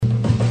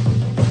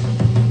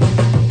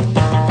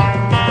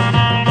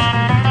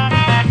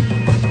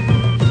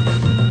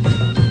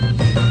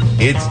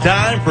It's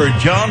time for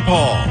John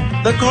Paul,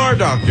 the Car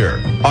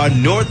Doctor,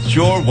 on North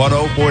Shore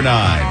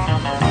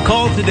 1049.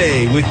 Call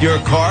today with your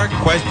car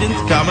questions,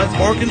 comments,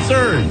 or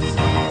concerns.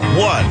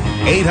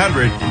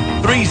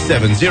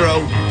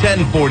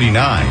 1-800-370-1049.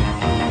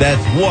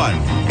 That's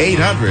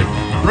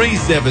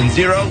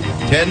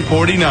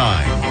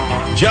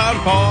 1-800-370-1049. John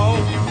Paul,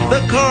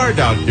 the Car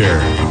Doctor.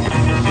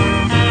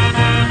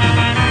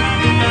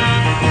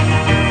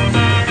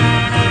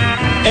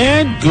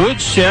 And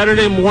good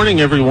Saturday morning,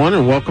 everyone,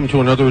 and welcome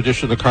to another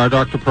edition of the Car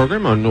Doctor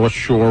program on North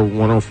Shore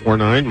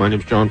 1049. My name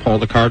is John Paul,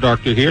 the Car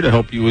Doctor, here to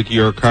help you with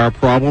your car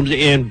problems.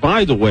 And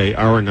by the way,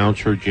 our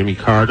announcer, Jimmy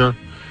Carter,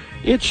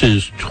 it's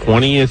his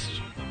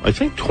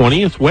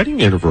 20th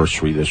wedding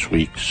anniversary this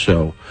week.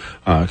 So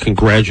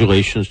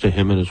congratulations to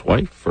him and his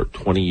wife for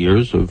 20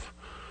 years of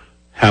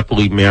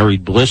happily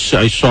married bliss.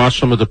 I saw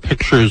some of the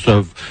pictures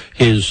of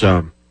his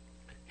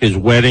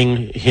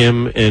wedding.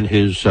 Him and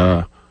his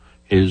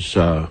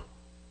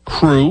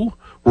crew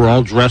were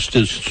all dressed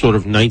as sort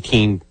of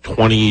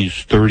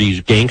 1920s,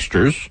 30s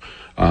gangsters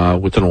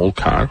with an old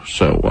car.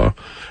 So,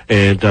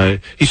 and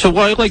he said,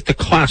 "Well, I like the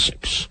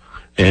classics."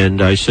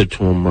 And I said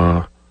to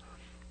him,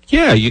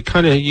 "Yeah, you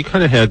kind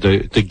of had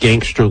the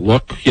gangster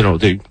look, you know,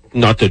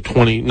 not the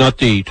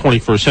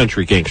 21st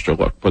century gangster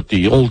look, but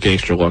the old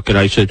gangster look." And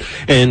I said,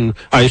 "And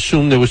I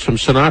assume there was some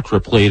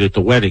Sinatra played at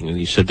the wedding." And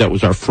he said that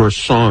was our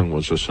first song,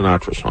 was a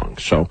Sinatra song.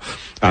 So,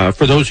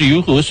 for those of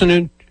you who listen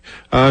to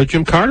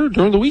Jim Carter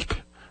during the week,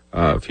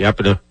 if you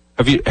happen to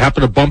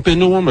bump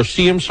into him or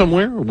see him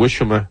somewhere, or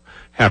wish him a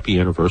happy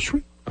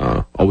anniversary.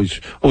 Always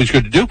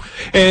good to do.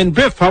 And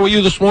Biff, how are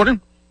you this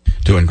morning?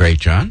 Doing great,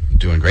 John.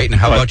 Doing great. And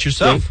how about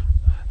yourself?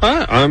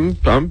 I'm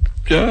back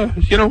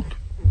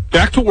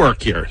to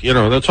work here. You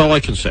know, that's all I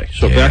can say.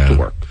 So back to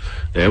work.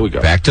 There we go.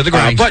 Back to the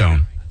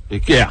grindstone.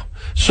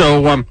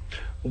 So,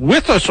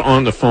 with us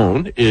on the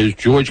phone is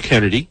George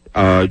Kennedy.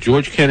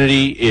 George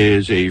Kennedy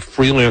is a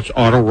freelance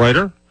auto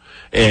writer.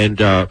 And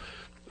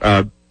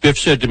Biff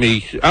said to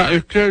me,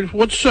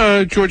 what's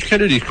George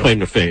Kennedy's claim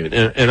to fame?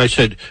 And I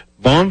said,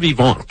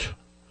 bon-vivant.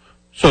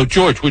 So,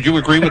 George, would you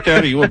agree with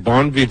that? Are you a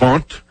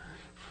bon-vivant?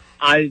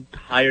 I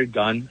hired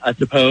gun, I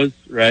suppose,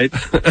 right?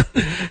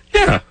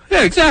 Yeah,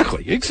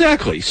 exactly.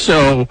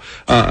 So,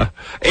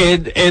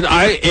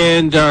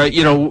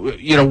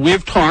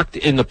 we've talked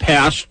in the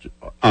past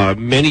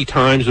many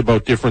times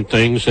about different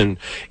things, and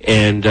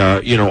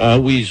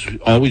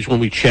always when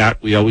we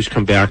chat, we always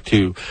come back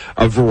to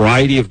a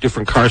variety of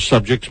different car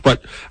subjects.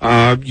 But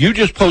you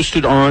just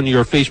posted on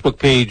your Facebook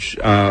page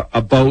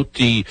about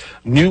the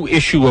new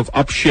issue of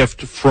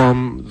UpShift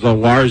from the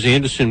Larz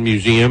Anderson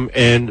Museum,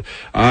 and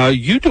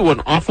you do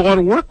an awful lot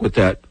of work with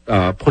that,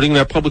 putting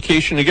that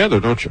publication together,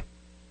 don't you?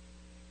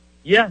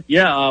 Yeah,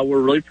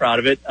 we're really proud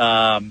of it.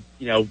 For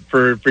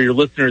your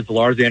listeners, the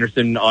Larz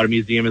Anderson Auto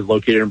Museum is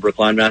located in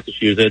Brookline,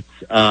 Massachusetts.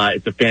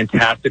 It's a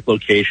fantastic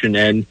location,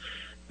 and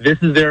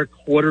this is their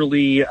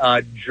quarterly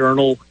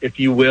journal, if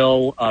you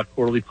will,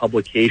 quarterly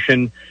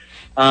publication.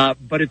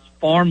 But it's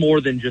far more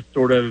than just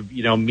sort of,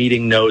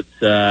 meeting notes,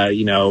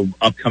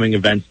 upcoming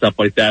events, stuff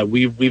like that.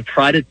 We've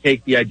tried to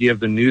take the idea of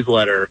the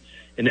newsletter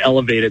and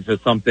elevate it to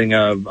something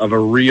of a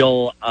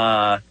real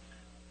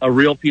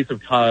piece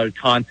of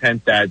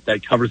content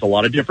that covers a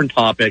lot of different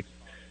topics.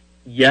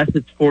 Yes,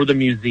 it's for the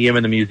museum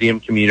and the museum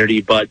community,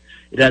 but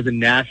it has a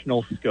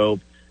national scope.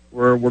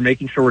 We're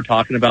making sure we're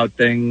talking about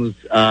things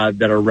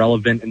that are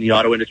relevant in the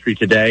auto industry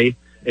today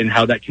and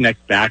how that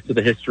connects back to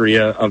the history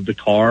of the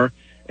car.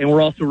 And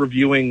we're also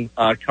reviewing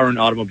current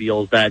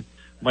automobiles that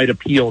might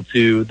appeal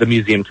to the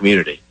museum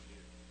community.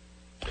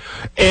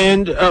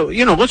 And,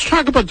 let's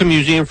talk about the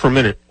museum for a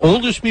minute.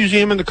 Oldest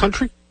museum in the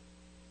country?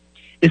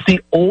 It's the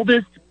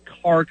oldest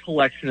car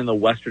collection in the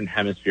Western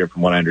Hemisphere,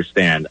 from what I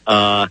understand.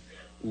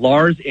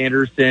 Larz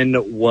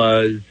Anderson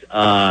was,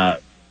 a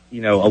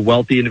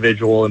wealthy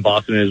individual in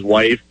Boston, and his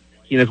wife.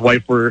 He and his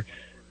wife were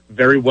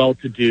very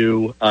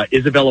well-to-do.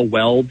 Isabella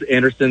Weld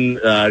Anderson,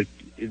 as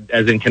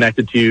in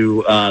connected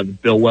to the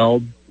Bill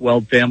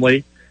Weld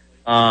family,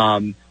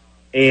 and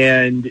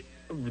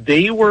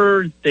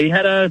they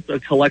had a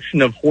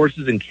collection of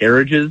horses and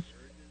carriages,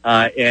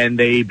 and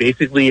they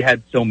basically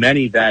had so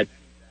many that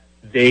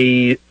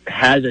they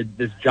had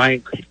this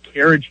giant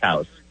carriage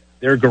house,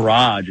 their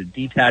garage, a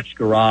detached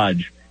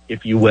garage,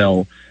 if you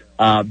will,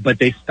 but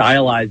they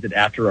stylized it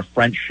after a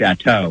French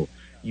chateau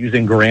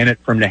using granite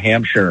from New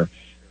Hampshire.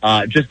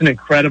 Just an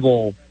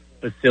incredible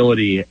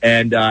facility,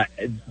 and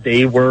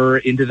they were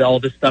into all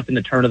this stuff in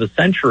the turn of the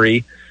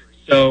century.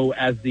 So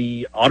as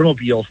the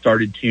automobile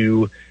started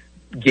to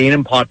gain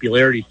in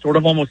popularity, sort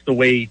of almost the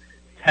way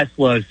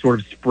Tesla sort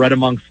of spread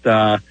amongst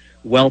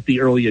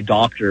wealthy early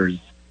adopters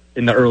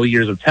in the early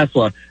years of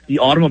Tesla, the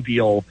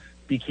automobile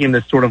became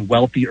this sort of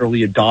wealthy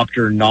early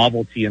adopter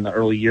novelty in the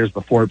early years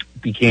before it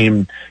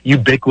became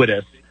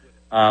ubiquitous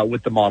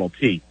with the Model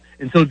T.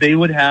 And so they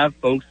would have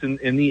folks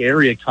in the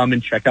area come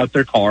and check out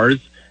their cars.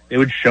 They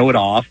would show it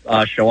off,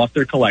 show off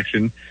their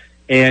collection.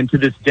 And to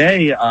this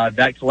day,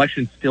 that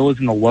collection still is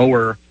in the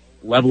lower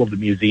level of the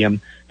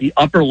museum. The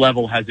upper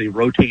level has a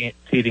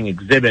rotating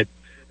exhibit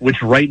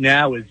which right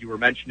now, as you were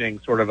mentioning,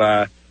 sort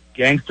of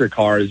gangster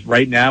cars.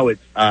 Right now,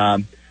 it's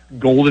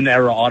golden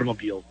era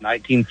automobiles,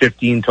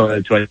 1915 to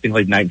I think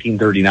like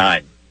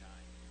 1939.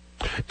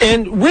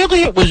 And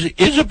really, it was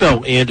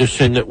Isabel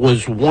Anderson that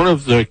was one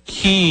of the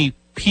key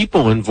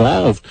people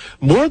involved,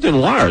 more than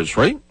Larz,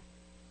 right?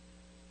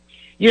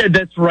 Yeah,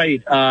 that's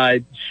right.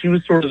 She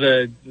was sort of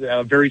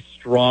a very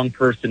strong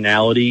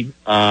personality,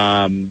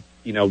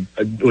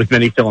 with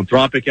many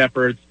philanthropic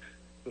efforts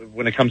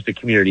when it comes to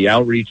community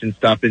outreach and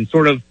stuff, and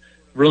sort of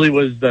really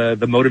was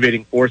the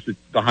motivating force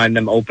behind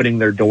them opening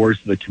their doors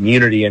to the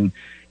community. And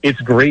it's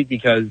great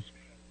because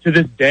to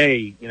this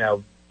day,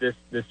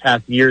 this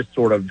past year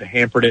sort of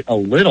hampered it a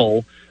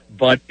little,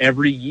 but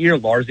every year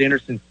Larz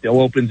Anderson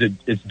still opens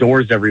its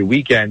doors every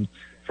weekend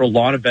for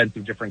lawn events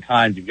of different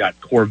kinds. You've got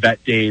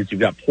Corvette days,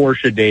 you've got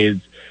Porsche days,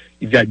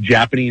 you've got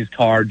Japanese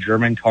car,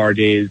 German car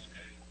days.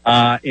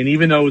 And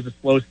even though it was a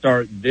slow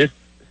start this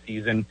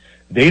season,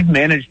 they've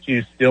managed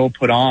to still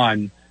put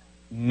on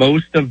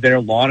most of their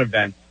lawn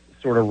events,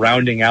 sort of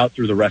rounding out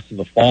through the rest of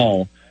the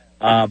fall,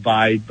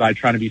 by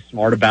trying to be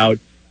smart about,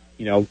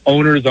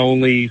 owners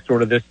only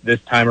sort of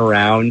this time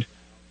around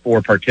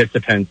for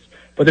participants.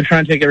 But they're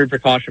trying to take every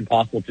precaution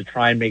possible to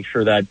try and make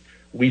sure that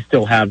we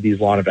still have these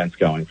lawn events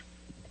going.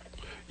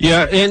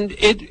 Yeah, and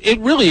it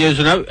really is,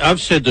 and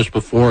I've said this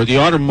before, the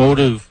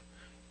automotive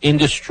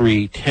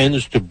industry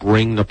tends to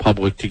bring the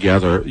public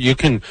together. You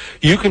can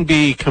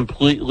be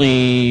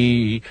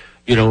completely,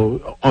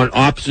 on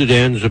opposite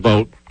ends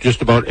about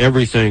just about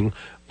everything,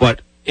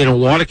 but in a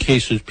lot of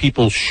cases,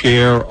 people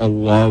share a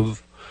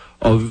love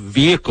of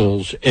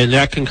vehicles, and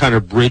that can kind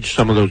of bridge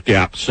some of those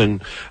gaps.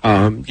 And,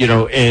 and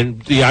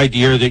the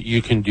idea that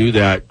you can do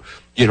that,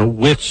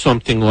 with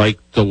something like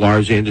the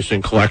Larz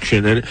Anderson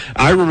collection. And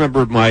I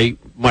remember my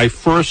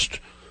first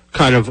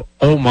kind of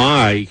oh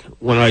my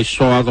when I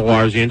saw the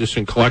Larz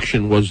Anderson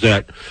collection was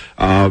that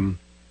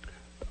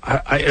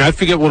I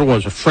forget what it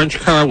was, a French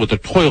car with a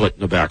toilet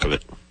in the back of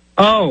it.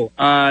 Oh,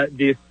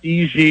 the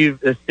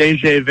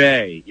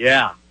CGV,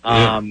 yeah.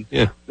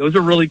 Yeah. Those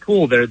are really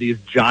cool. They're these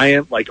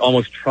giant, like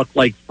almost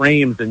truck-like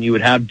frames, and you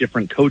would have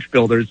different coach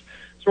builders,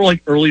 sort of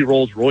like early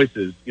Rolls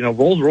Royces.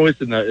 Rolls Royce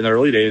in the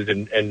early days,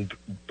 and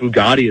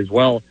Bugatti as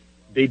well.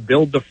 They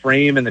build the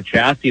frame and the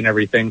chassis and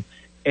everything,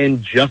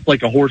 and just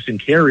like a horse and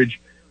carriage,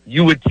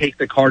 you would take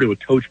the car to a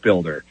coach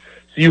builder.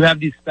 So you have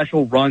these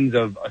special runs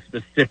of a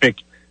specific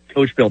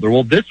coach builder.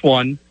 Well, this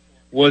one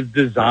was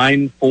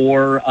designed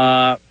for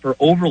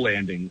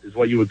overlanding, is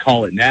what you would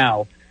call it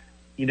now.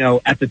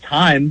 At the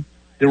time,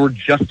 they were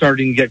just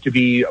starting to get to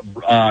be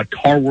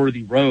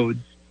car-worthy roads,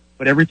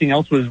 but everything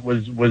else was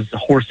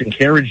horse and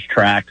carriage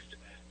tracks.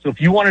 So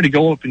if you wanted to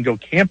go up and go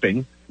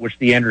camping, which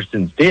the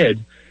Andersons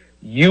did,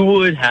 you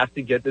would have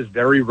to get this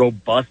very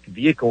robust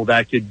vehicle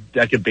that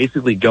could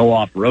basically go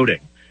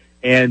off-roading.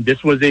 And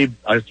this was a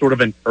sort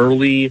of an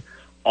early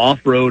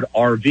off-road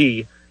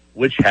RV,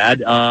 which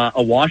had a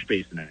wash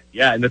basin in it.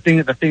 Yeah, and the thing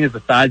is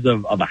the size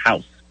of a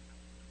house.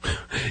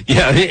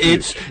 Yeah,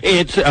 it's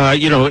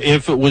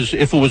if it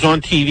was on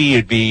TV,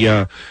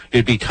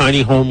 it'd be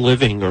tiny home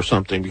living or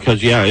something, because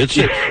it's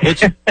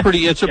a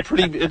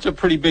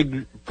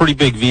pretty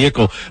big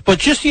vehicle. But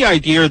just the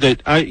idea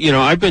that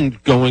I've been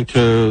going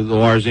to the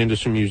Larz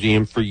Anderson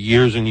Museum for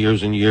years and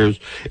years and years,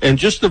 and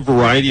just the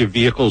variety of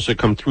vehicles that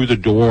come through the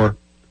door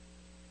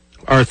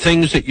are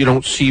things that you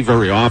don't see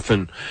very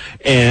often,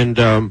 and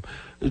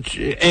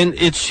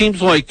it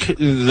seems like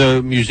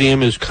the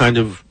museum is kind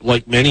of,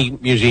 like many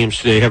museums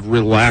today, have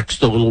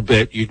relaxed a little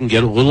bit. You can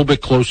get a little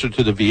bit closer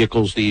to the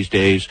vehicles these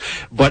days.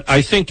 But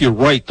I think you're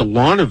right. The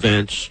lawn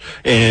events,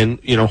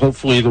 and,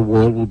 hopefully the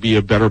world will be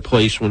a better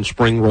place when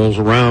spring rolls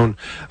around,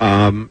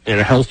 and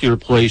a healthier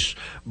place.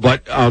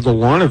 But the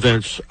lawn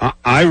events,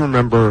 I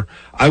remember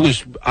I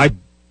leased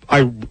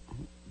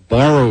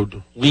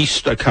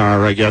a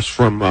car, I guess,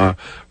 from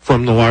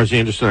the Larz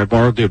Anderson. I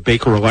borrowed their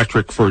Baker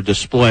Electric for a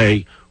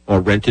display, or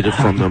rented it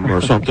from them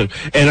or something.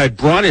 And I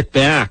brought it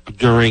back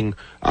during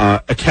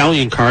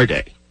Italian Car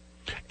Day.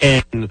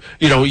 And,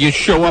 you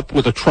show up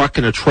with a truck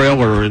and a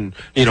trailer, and,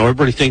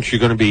 everybody thinks you're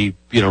going to be,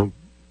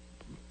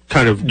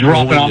 kind of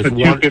dropping off at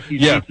 250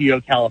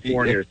 GTO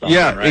California or something.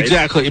 Yeah, right?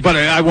 Exactly. But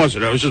I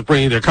wasn't. I was just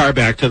bringing their car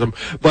back to them.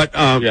 But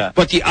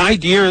but the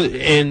idea,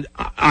 and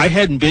I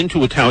hadn't been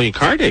to Italian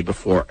Car Day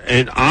before,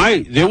 and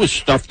there was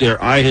stuff there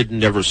I had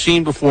never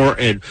seen before.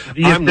 And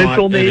the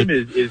official name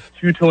is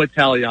Tutto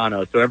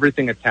Italiano, so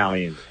everything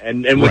Italian.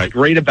 And what's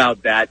great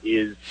about that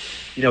is,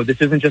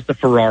 this isn't just a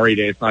Ferrari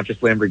day. It's not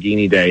just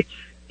Lamborghini day.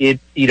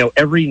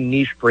 Every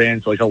niche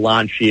brand, so like a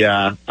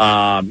Lancia,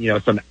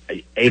 some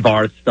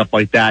Abarth, stuff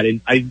like that. And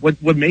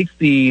what makes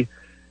the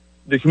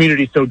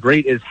community so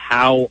great is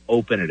how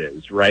open it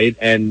is, right?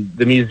 And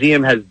the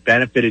museum has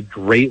benefited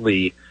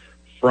greatly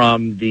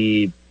from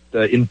the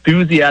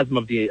enthusiasm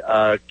of the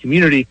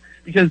community,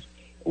 because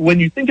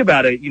when you think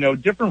about it,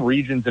 different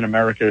regions in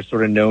America are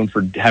sort of known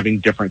for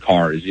having different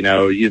cars.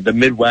 The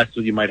Midwest,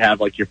 so you might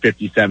have like your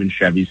 57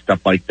 Chevy,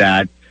 stuff like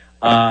that.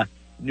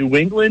 New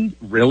England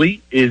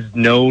really is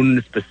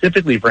known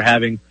specifically for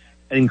having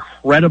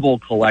incredible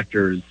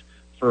collectors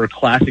for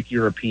classic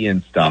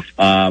European stuff,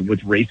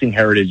 with racing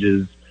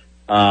heritages,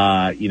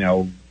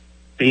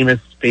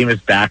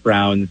 famous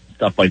backgrounds,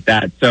 stuff like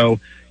that.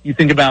 So you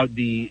think about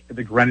the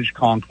Greenwich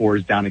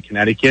Concours down in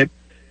Connecticut,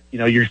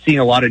 you're seeing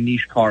a lot of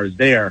niche cars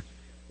there.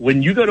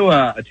 When you go to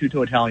a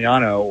Tutto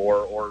Italiano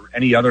or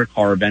any other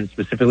car event,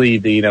 specifically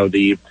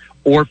the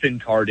orphan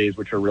car days,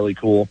 which are really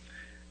cool,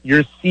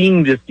 you're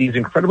seeing these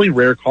incredibly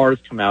rare cars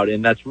come out,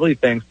 and that's really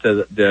thanks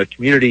to the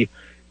community.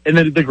 And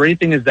then the great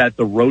thing is that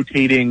the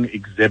rotating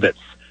exhibits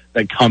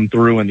that come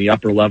through in the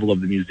upper level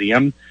of the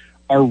museum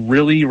are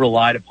really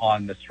relied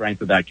upon the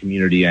strength of that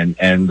community and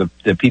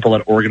the people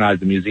that organize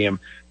the museum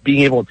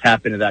being able to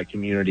tap into that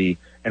community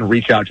and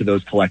reach out to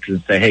those collectors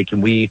and say, hey,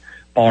 can we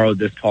borrow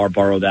this car,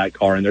 borrow that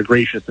car? And they're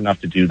gracious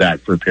enough to do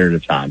that for a period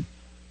of time.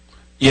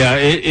 Yeah,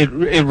 it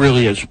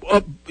really is.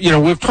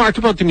 We've talked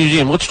about the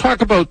museum. Let's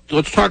talk about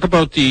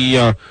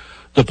the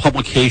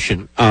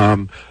publication.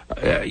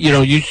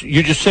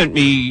 You just sent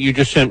me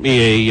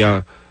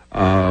a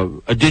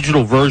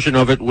digital version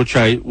of it, which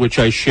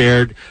I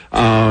shared.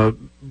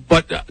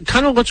 But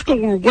kind of let's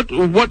go.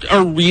 What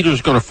are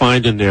readers going to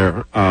find in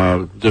there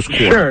this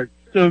quarter? Sure.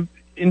 So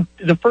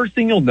the first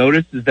thing you'll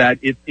notice is that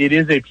it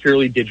is a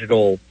purely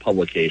digital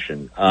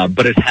publication,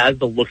 but it has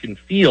the look and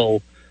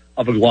feel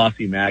of a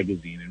glossy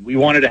magazine. And we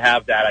wanted to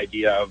have that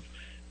idea of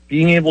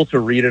being able to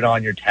read it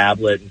on your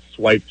tablet and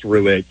swipe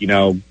through it,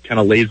 kind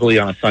of lazily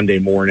on a Sunday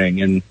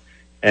morning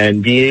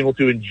and be able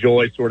to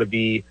enjoy sort of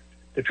the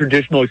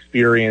traditional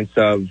experience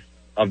of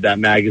that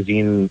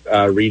magazine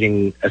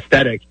reading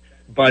aesthetic,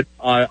 but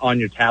on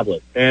your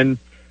tablet. And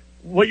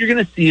what you're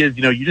going to see is,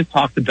 you just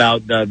talked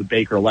about the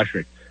Baker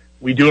Electric.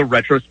 We do a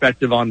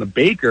retrospective on the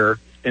Baker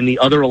and the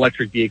other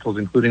electric vehicles,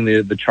 including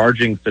the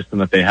charging system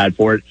that they had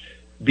for it,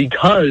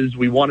 because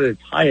we wanted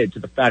to tie it to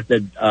the fact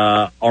that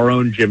our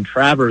own Jim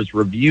Travers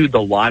reviewed the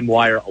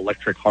LimeWire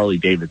electric Harley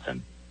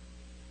Davidson.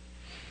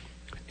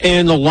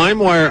 And the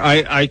LimeWire,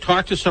 I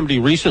talked to somebody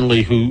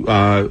recently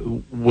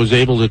who was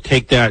able to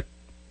take that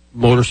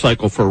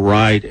motorcycle for a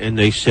ride, and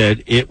they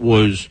said it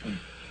was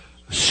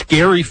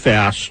scary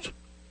fast,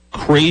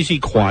 crazy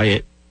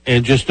quiet,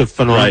 and just a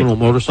phenomenal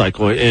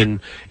motorcycle. And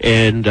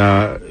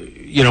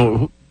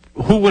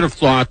who would have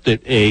thought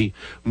that a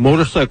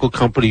motorcycle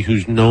company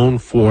who's known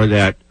for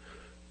that,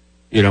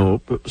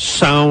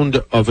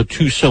 sound of a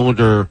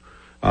two-cylinder,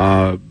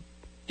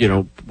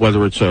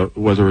 whether it's a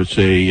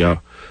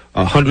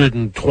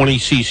 120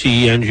 cc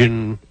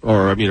engine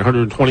or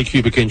 120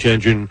 cubic inch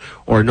engine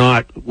or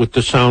not, with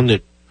the sound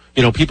that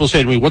people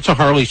say to me, "What's a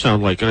Harley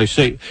sound like?" And I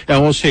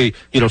always say,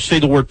 say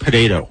the word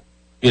potato.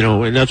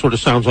 And that's what it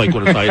sounds like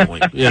when it's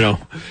idling,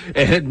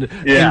 and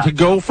to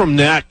go from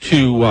that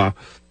to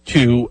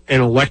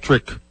an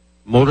electric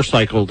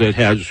motorcycle that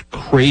has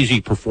crazy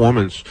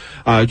performance,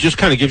 just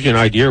kind of gives you an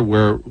idea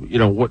where,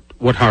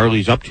 what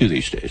Harley's up to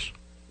these days.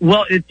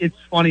 Well, it's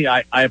funny.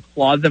 I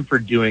applaud them for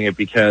doing it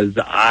because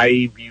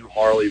I view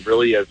Harley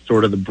really as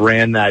sort of the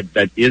brand that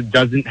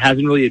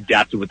hasn't really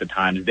adapted with the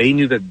times. They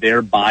knew that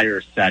their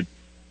buyer set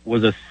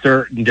was a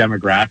certain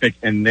demographic,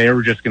 and they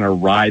were just going to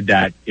ride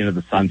that into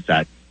the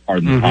sunset.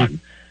 Pardon the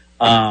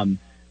pun.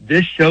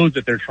 This shows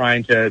that they're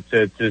trying to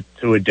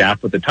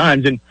adapt with the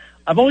times. And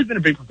I've always been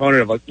a big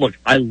proponent of, look,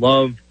 I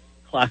love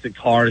classic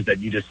cars that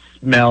you just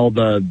smell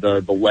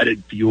the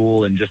leaded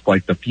fuel and just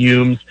like the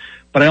fumes.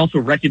 But I also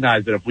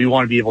recognize that if we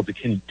want to be able to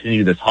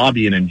continue this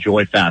hobby and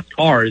enjoy fast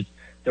cars,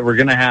 that we're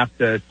going to have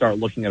to start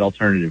looking at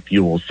alternative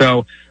fuels.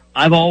 So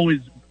I've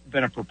always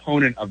been a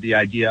proponent of the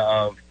idea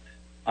of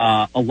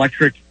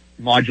electric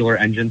modular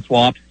engine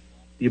swaps.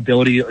 The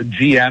ability,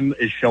 GM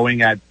is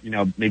showing at,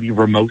 maybe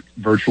remote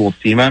virtual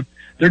SEMA,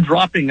 they're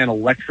dropping an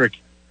electric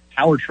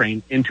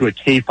powertrain into a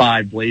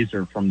K5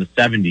 Blazer from the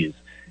 70s.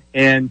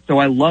 And so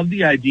I love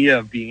the idea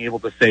of being able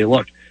to say,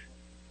 look,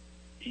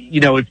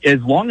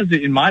 as long as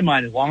in my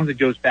mind, as long as it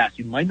goes fast,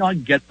 you might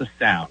not get the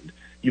sound.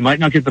 You might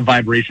not get the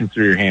vibration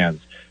through your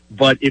hands.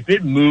 But if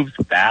it moves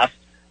fast,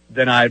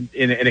 then and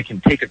it can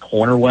take a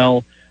corner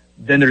well,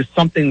 then there's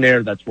something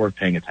there that's worth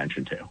paying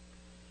attention to.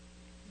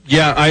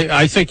 Yeah,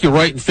 I think you're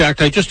right. In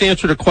fact, I just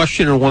answered a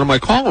question in one of my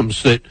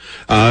columns that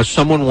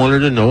someone wanted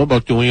to know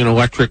about doing an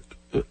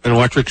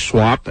electric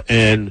swap,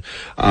 and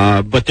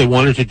but they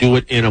wanted to do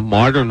it in a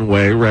modern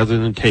way rather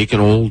than take an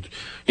old,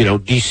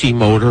 DC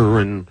motor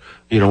and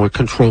a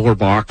controller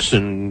box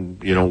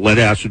and lead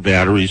acid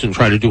batteries and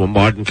try to do a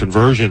modern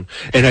conversion.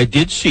 And I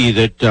did see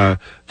that the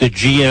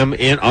GM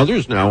and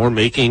others now are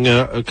making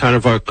a kind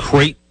of a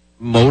crate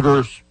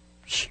motor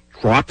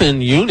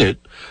drop-in unit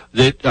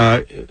that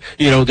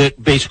that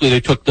basically they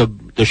took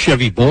the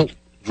Chevy Bolt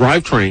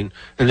drivetrain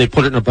and they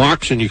put it in a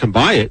box and you can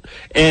buy it.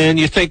 And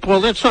you think, well,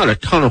 that's not a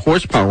ton of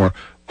horsepower,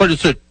 but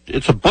it's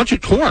a bunch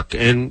of torque,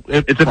 and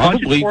it's a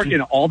bunch of torque,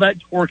 and all that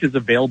torque is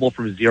available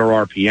from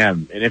 0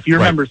 RPM. And if you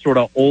remember sort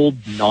of old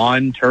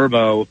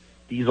non-turbo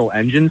diesel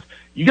engines,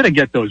 you got to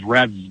get those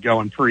revs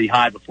going pretty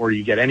high before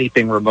you get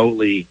anything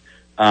remotely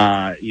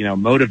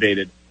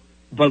motivated.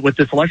 But with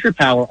this electric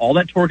power, all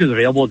that torque is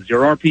available at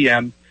 0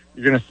 RPM.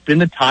 You're going to spin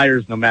the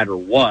tires no matter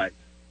what.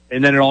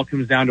 And then it all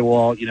comes down to,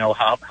 well,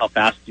 how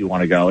fast do you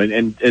want to go?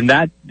 And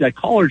that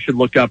caller should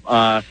look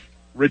up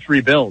Rich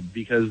Rebuild,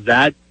 because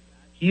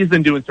he's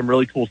been doing some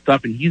really cool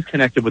stuff, and he's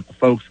connected with the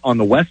folks on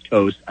the West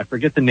Coast. I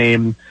forget the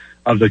name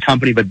of the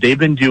company, but they've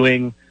been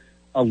doing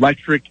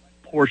electric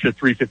Porsche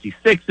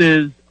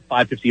 356s,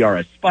 550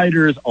 RS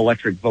Spiders,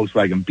 electric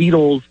Volkswagen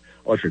Beetles,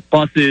 electric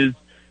buses,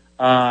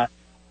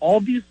 all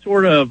these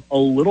sort of a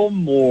little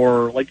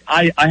more, like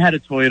I had a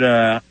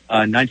Toyota,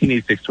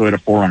 1986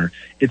 Toyota 4Runner.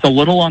 It's a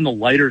little on the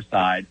lighter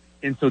side,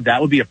 and so that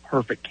would be a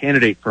perfect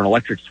candidate for an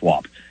electric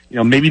swap.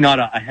 Maybe not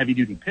a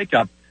heavy-duty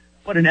pickup,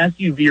 but an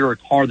SUV or a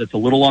car that's a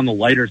little on the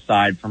lighter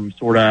side from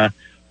sort of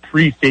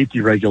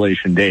pre-safety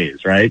regulation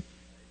days, right?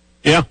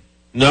 Yeah.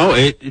 No,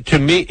 to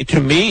me, it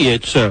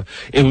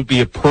would be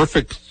a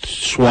perfect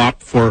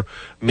swap for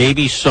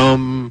maybe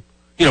some,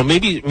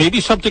 maybe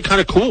something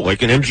kind of cool,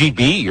 like an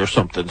MGB or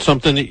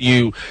something that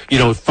you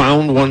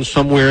found one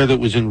somewhere that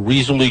was in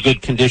reasonably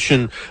good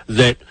condition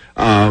that,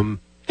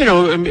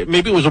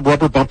 maybe it was a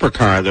rubber bumper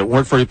car that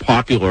weren't very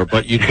popular,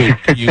 but you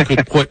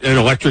could put an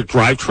electric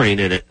drivetrain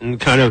in it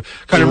and kind of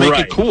make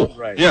it cool.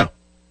 Right. Yeah.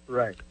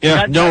 Right.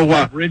 Yeah.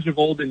 That bridge of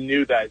old and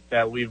new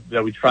that we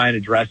try and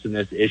address in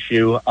this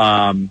issue.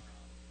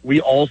 We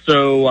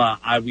also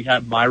we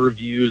have my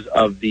reviews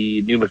of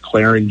the new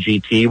McLaren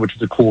GT, which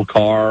is a cool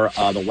car,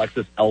 the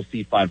Lexus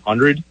LC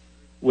 500,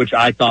 which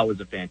I thought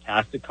was a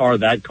fantastic car.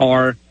 That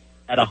car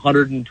at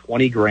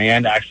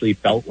 $120,000 actually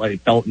felt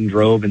and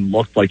drove and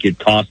looked like it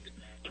cost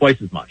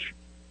twice as much.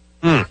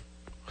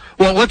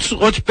 Well,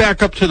 let's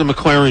back up to the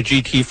McLaren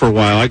GT for a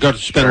while. I got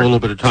to spend a little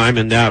bit of time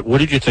in that. What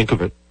did you think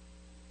of it?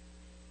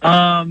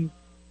 I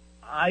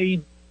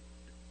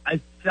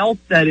felt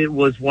that it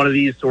was one of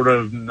these sort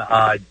of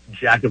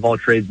jack of all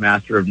trades,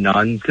 master of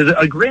none, because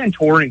a grand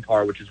touring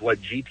car, which is what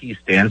GT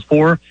stands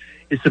for,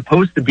 is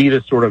supposed to be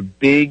this sort of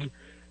big,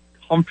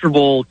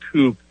 comfortable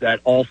coupe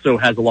that also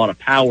has a lot of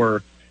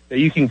power that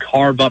you can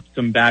carve up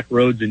some back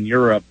roads in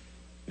Europe.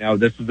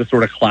 This is the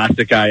sort of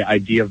classic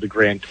idea of the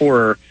grand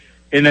tourer,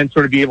 and then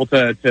sort of be able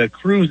to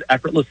cruise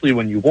effortlessly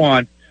when you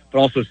want, but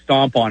also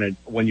stomp on it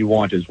when you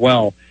want as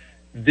well.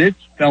 This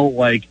felt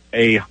like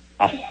a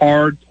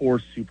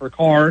hardcore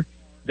supercar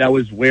that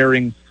was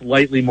wearing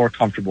slightly more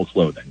comfortable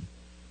clothing.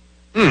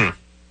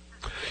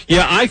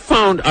 Yeah, I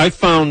found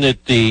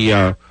that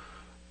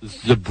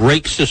the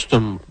brake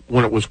system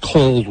when it was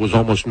cold was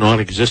almost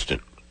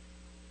non-existent.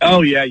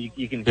 Oh yeah,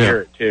 you can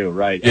hear it too,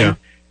 right? Yeah, and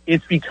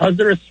it's because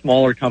they're a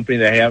smaller company.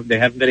 They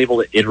haven't been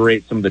able to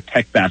iterate some of the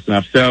tech fast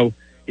enough. So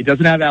it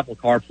doesn't have Apple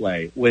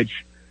CarPlay,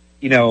 which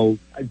in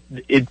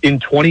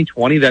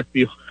 2020 that's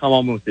become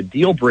almost a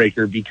deal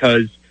breaker,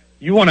 because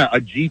you want a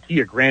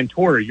GT, a Grand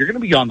Tourer, you're going to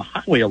be on the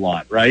highway a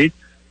lot, right?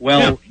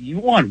 Well, You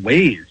want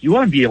Waze. You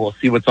want to be able to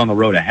see what's on the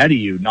road ahead of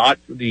you, not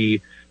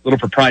the little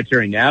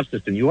proprietary nav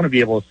system. You want to be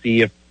able to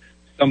see if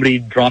somebody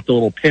dropped a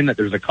little pin that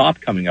there's a cop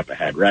coming up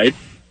ahead, right?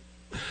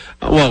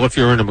 Well, if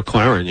you're in a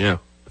McLaren, yeah.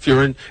 If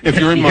you're in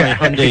my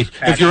Hyundai,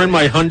 exactly. If you're in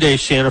my Hyundai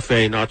Santa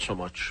Fe, not so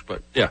much,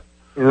 but yeah.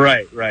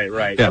 Right. Yeah.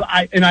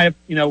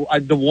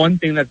 The one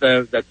thing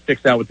that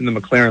sticks out within the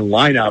McLaren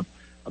lineup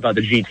about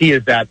the GT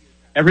is that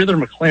every other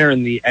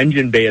McLaren, the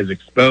engine bay is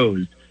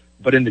exposed,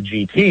 but in the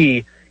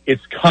GT,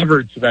 it's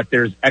covered so that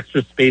there's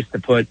extra space to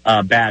put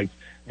bags.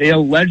 They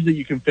allege that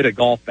you can fit a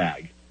golf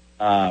bag.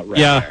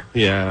 Yeah.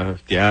 A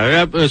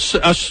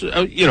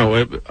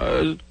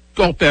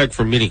golf bag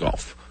for mini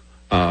golf.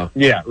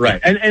 Yeah,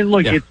 right. And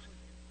look,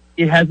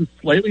 it has a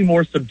slightly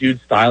more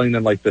subdued styling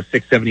than like the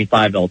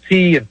 675 LT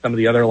and some of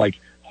the other like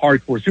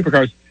hardcore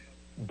supercars,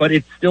 but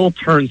it still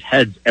turns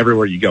heads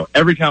everywhere you go.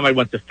 Every time I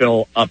went to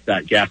fill up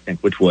that gas tank,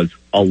 which was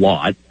a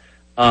lot,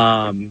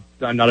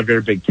 not a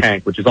very big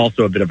tank, which is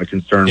also a bit of a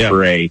concern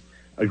for a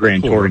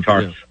grand touring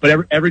car. Yeah.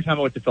 But every time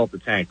I went to fill up the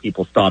tank,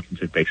 people stopped and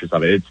took pictures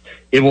of it.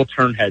 It will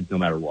turn heads no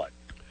matter what.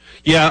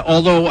 Yeah,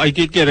 although I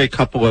did get a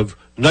couple of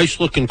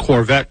nice-looking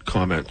Corvette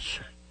comments.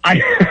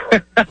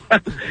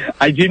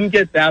 I didn't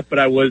get that, but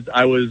I was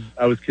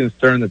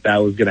concerned that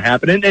was going to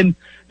happen, and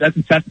that's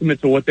a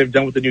testament to what they've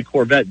done with the new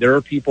Corvette. There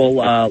are people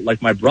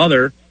like my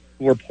brother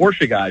who are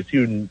Porsche guys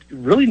who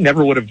really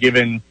never would have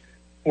given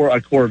for a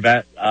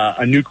Corvette,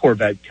 a new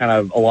Corvette, kind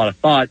of a lot of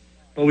thought,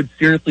 but would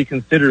seriously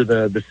consider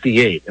the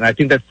C8. And I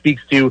think that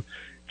speaks to,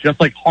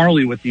 just like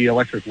Harley with the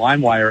electric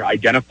LimeWire,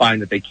 identifying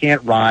that they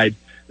can't ride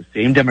the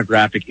same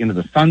demographic into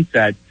the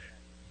sunset.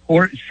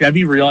 Or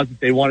Chevy realized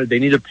that they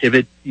need to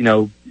pivot,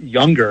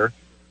 younger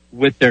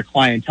with their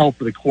clientele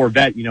for the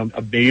Corvette,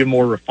 a maybe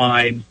more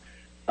refined,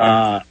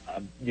 buyer.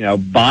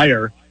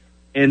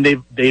 And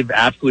they've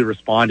absolutely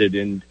responded,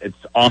 and it's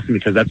awesome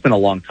because that's been a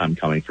long time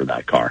coming for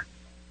that car.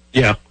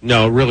 Yeah,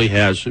 no, it really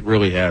has. It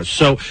really has.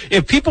 So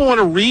if people want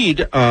to read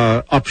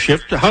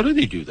UpShift, how do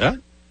they do that?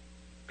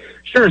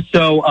 Sure.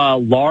 So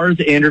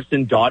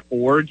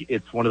LarzAnderson.org.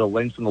 It's one of the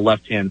links on the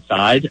left-hand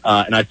side.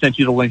 And I sent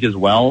you the link as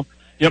well.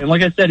 Yep. And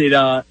like I said,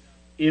 it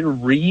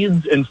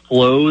reads and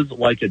flows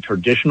like a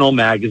traditional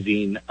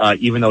magazine,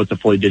 even though it's a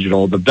fully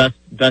digital. The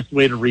best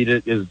way to read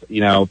it is,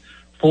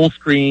 full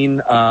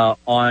screen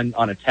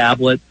on a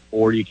tablet,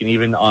 or you can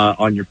even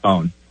on your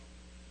phone.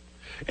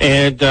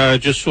 and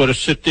just sort of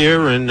sit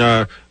there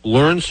and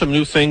learn some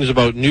new things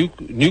about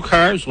new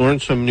cars, learn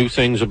some new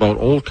things about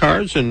old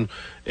cars, and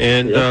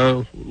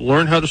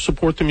learn how to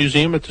support the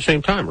museum at the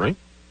same time, right?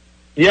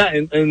 Yeah,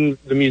 and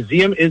the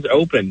museum is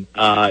open.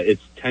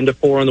 It's 10 to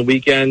 4 on the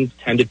weekends,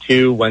 10 to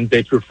 2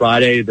 Wednesday through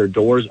Friday. Their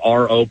doors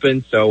are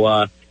open,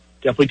 so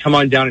definitely come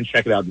on down and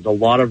check it out. There's a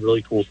lot of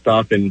really cool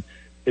stuff, and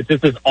it's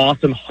just this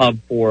awesome hub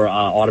for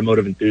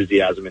automotive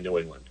enthusiasm in New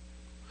England.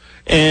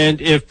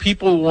 And if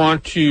people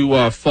want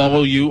to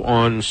follow you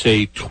on,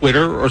 say,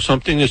 Twitter or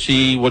something to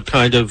see what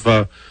kind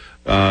of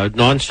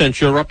nonsense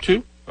you're up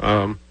to?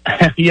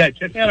 Yeah,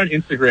 check me out on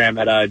Instagram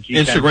at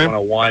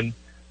G101.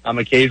 I'm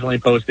occasionally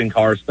posting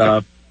car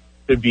stuff.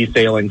 Could be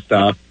sailing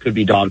stuff. Could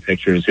be dog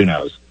pictures. Who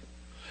knows?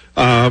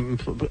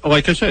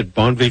 Like I said,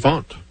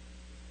 bon-vivant.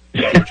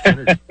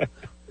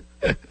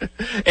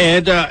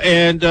 And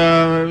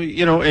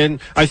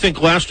I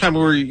think last time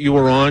you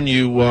were on,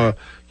 you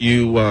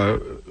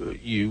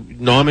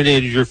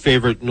nominated your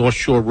favorite North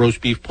Shore roast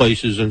beef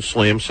places and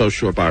slammed South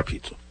Shore bar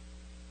pizza.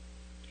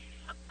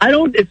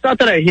 It's not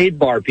that I hate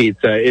bar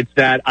pizza. It's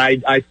that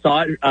I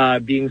saw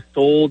it being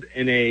sold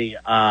in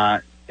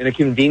a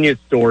convenience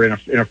store in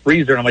a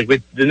freezer. And I'm like,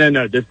 wait,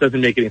 no, this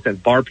doesn't make any sense.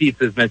 Bar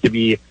pizza is meant to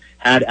be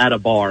had at a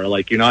bar.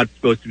 Like, you're not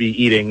supposed to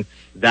be eating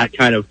that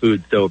kind of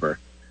food sober.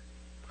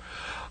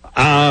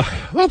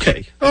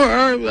 Okay.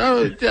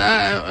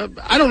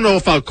 I don't know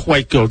if I'll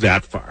quite go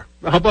that far.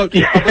 How about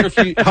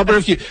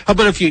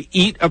if you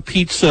eat a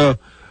pizza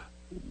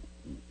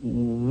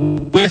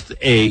with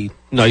a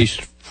nice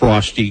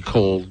frosty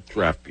cold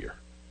draft beer?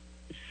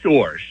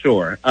 Sure.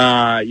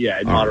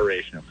 In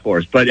moderation, of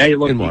course. But hey,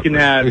 look, you can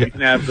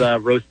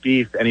have roast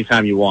beef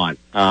anytime you want.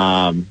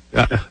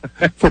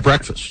 For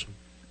breakfast.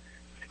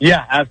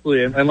 Yeah,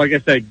 absolutely. And like I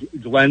said,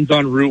 Glenn's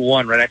on Route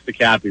 1 right next to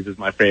Cappy's is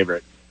my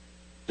favorite.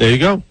 There you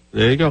go.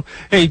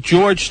 Hey,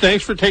 George,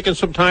 thanks for taking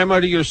some time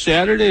out of your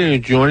Saturday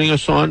and joining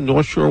us on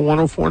North Shore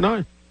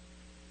 104.9.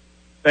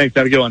 Thanks.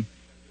 Have a good one.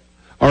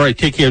 All right.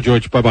 Take care,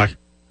 George. Bye-bye.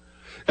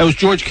 That was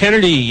George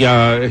Kennedy,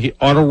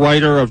 auto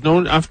writer. I've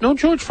known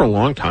George for a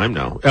long time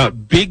now.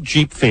 Big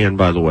Jeep fan,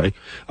 by the way.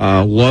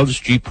 Loves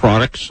Jeep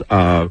products.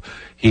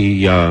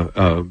 He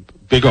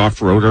big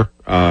off-roader.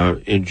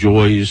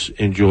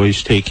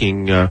 Enjoys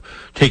taking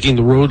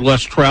the road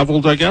less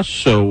traveled, I guess.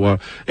 So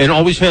and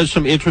always has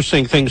some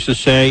interesting things to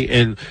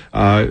say.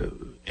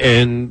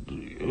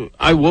 And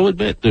I will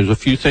admit, there's a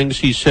few things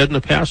he's said in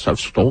the past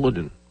I've stolen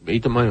and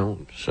made them my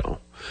own. So.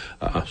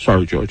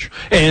 Sorry, George.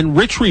 And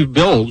Rich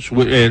Rebuilds,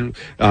 and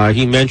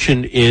he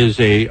mentioned, is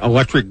a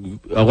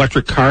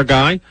electric car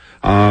guy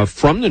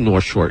from the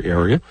North Shore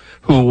area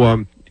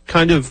who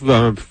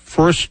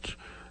first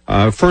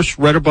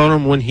read about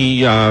him when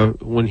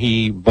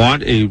he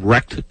bought a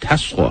wrecked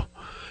Tesla,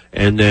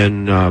 and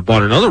then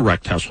bought another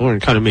wrecked Tesla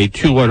and kind of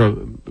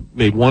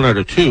made one out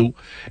of two,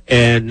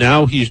 and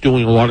now he's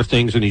doing a lot of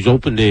things, and he's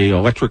opened a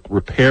electric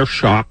repair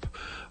shop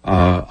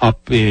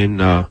up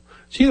in.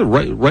 It's either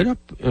right up,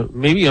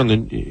 maybe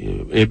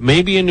it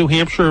may be in New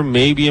Hampshire,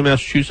 maybe in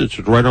Massachusetts.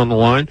 It's right on the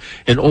line,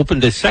 and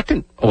opened a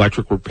second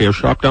electric repair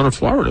shop down in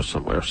Florida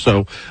somewhere.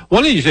 So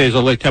one of these days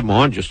I'd like to have him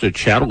on just to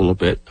chat a little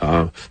bit.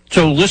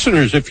 So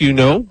listeners, if you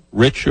know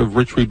Rich of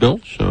Rich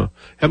Rebuilds, have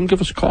him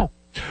give us a call.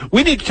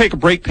 We need to take a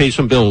break, pay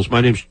some bills. My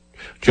name's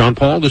John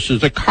Paul. This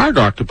is the Car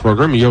Doctor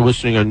program. You're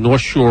listening on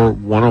North Shore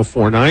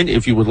 104.9.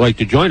 If you would like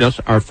to join us,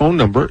 our phone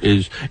number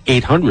is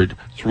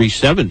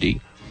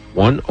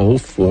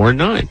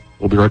 800-370-1049.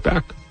 We'll be right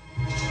back.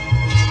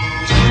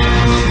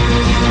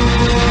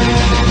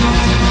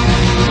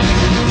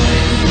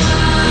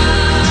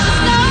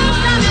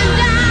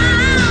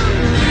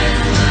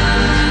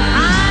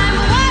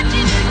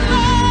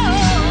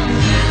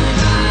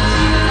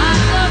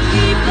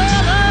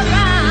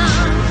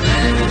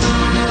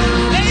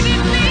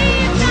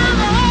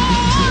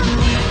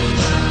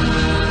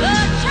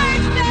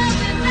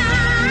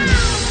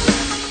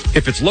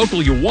 If it's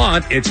local you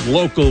want, it's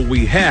local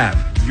we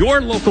have.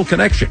 Your local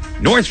connection,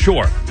 North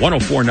Shore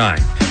 104.9.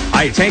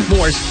 Hi, Tank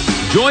Morse.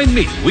 Join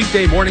me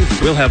weekday morning.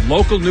 We'll have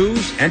local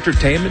news,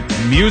 entertainment,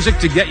 music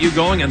to get you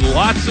going, and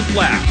lots of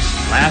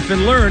laughs. Laugh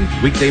and learn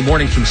weekday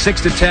mornings from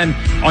 6 to 10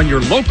 on your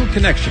local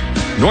connection,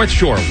 North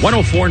Shore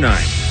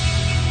 104.9.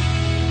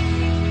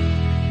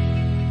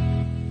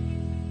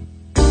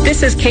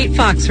 This is Kate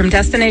Fox from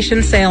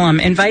Destination Salem,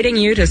 inviting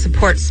you to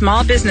support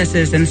small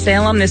businesses in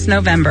Salem this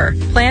November.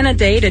 Plan a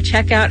day to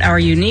check out our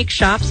unique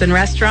shops and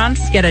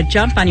restaurants, get a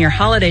jump on your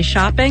holiday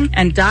shopping,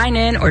 and dine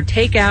in or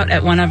take out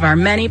at one of our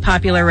many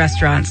popular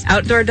restaurants.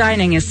 Outdoor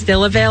dining is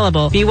still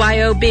available.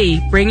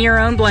 BYOB, bring your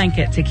own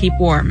blanket to keep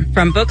warm.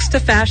 From books to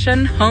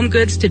fashion, home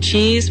goods to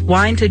cheese,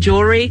 wine to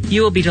jewelry,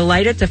 you will be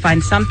delighted to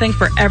find something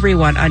for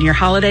everyone on your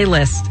holiday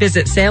list.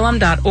 Visit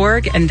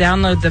salem.org and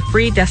download the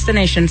free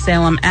Destination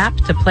Salem app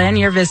to plan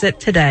your visit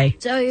today.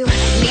 So you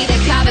need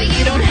a car, but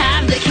you don't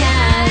have the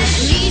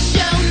cash.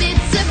 Nisho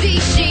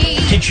Mitsubishi.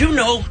 Can Did you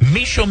know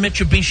Micho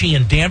Mitsubishi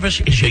in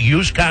Danvers is your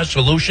used car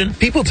solution?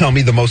 People tell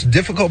me the most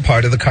difficult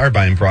part of the car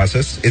buying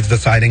process is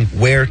deciding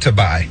where to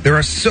buy. There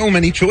are so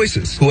many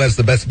choices. Who has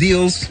the best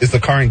deals? Is the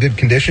car in good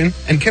condition?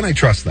 And can I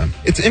trust them?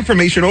 It's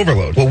information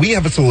overload. Well, we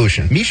have a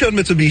solution. Micho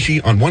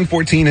Mitsubishi on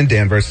 114 in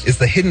Danvers is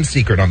the hidden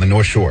secret on the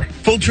North Shore.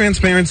 Full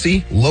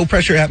transparency, low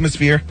pressure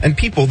atmosphere, and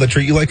people that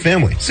treat you like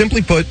family.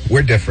 Simply put,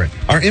 we're different.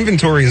 Our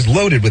inventory is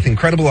loaded with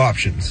incredible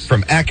options,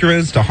 from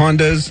Acuras to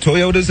Hondas,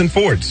 Toyotas, and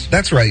Fords.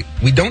 That's right.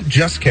 We don't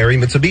just carry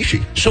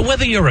Mitsubishi. So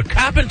whether you're a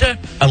carpenter,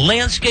 a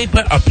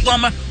landscaper, a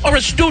plumber, or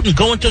a student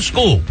going to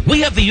school,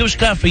 we have the used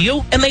car for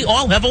you, and they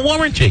all have a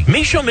warranty.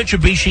 Micho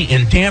Mitsubishi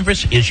in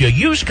Danvers is your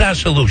used car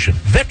solution.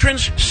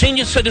 Veterans,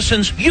 senior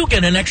citizens, you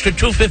get an extra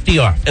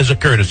 $250 off as a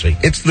courtesy.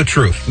 It's the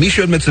truth.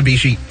 Micho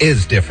Mitsubishi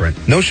is different.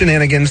 No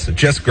shenanigans,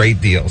 just great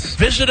deals.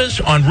 Visit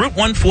us on Route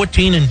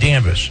 114 in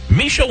Danvers.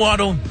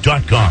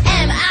 MichoAuto.com.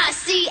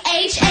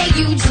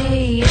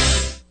 MICHAUG.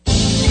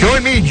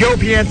 Join me, Joe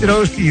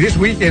Piantadosti, this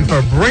weekend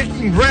for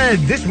Breaking Bread.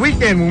 This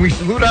weekend when we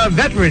salute our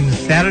veterans.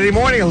 Saturday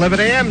morning, 11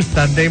 a.m.,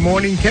 Sunday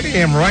morning, 10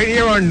 a.m., right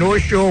here on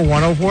North Shore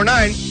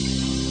 1049.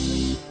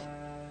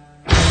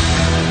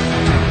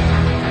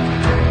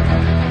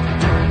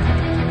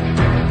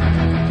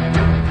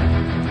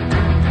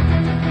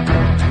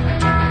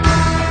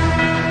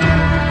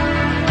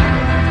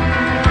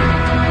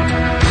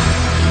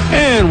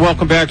 And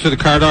welcome back to the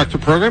Car Doctor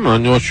program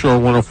on North Shore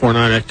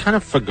 1049. I kind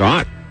of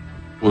forgot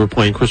we were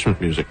playing Christmas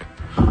music.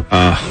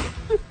 I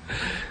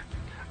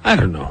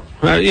don't know.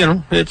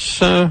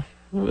 It's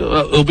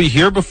it'll be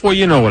here before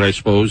you know it, I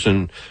suppose.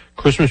 And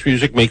Christmas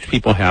music makes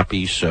people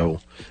happy,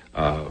 so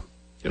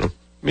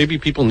maybe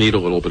people need a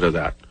little bit of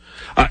that.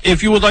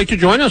 If you would like to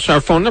join us, our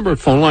phone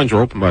lines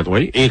are open, by the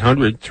way,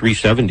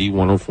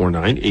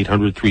 800-370-1049,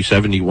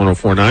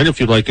 800-370-1049. If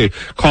you'd like to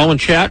call and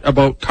chat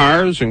about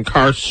cars and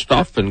car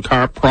stuff and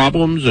car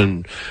problems,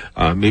 and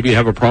maybe you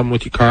have a problem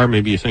with your car,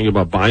 maybe you're thinking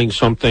about buying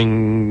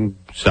something,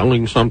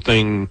 selling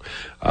something,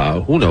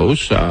 who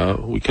knows?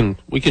 We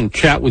can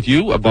chat with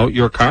you about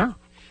your car.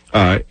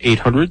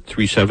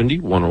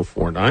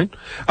 800-370-1049.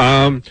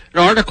 An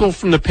article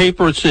from the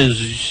paper, it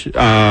says,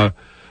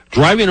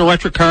 driving an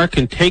electric car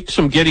can take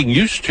some getting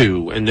used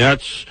to, and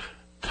that's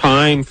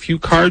time few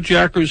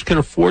carjackers can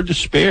afford to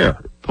spare.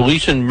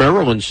 Police in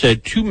Maryland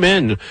said 2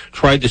 men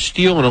tried to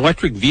steal an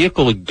electric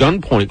vehicle at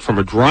gunpoint from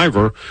a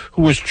driver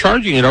who was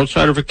charging it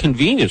outside of a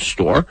convenience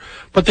store,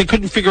 but they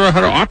couldn't figure out how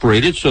to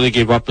operate it, so they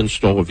gave up and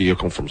stole a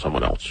vehicle from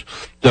someone else.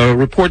 The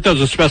report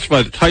doesn't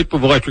specify the type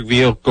of electric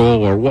vehicle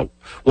or what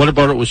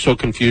about it was so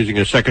confusing.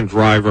 A second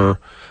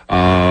driver,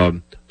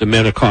 the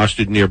men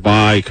accosted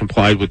nearby,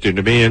 complied with their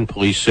demand,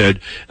 police said,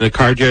 and the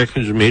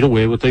carjackers made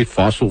away with a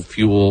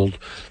fossil-fueled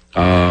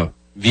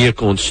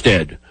vehicle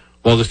instead.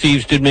 While the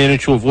thieves did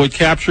manage to avoid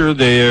capture,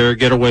 their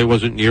getaway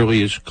wasn't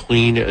nearly as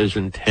clean as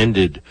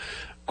intended,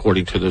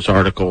 according to this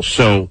article.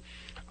 So,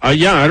 I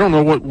don't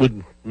know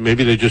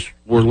maybe they just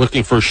were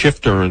looking for a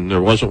shifter and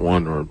there wasn't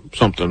one or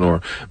something,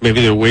 or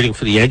maybe they were waiting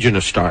for the engine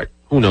to start.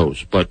 Who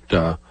knows? But,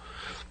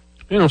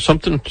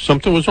 something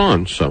was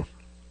on, so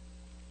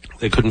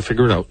they couldn't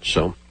figure it out,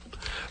 so.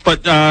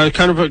 But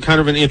kind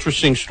of an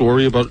interesting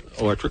story about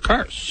electric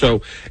cars.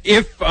 So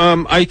if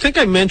I think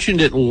I mentioned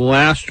it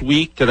last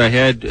week that I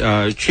had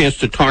a chance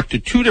to talk to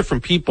 2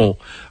 different people.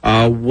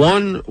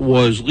 One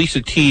was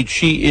Lisa Teed.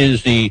 She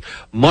is the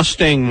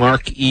Mustang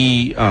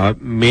Mach-E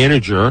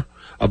manager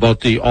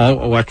about the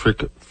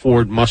all-electric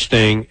Ford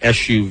Mustang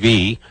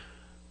SUV.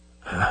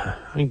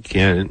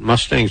 Again,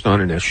 Mustang's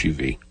not an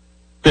SUV.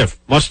 Biff,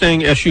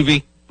 Mustang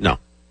SUV? No.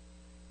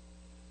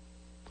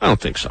 I don't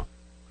think so.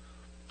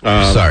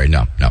 Sorry,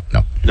 no.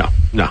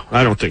 No,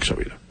 I don't think so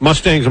either.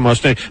 Mustang's a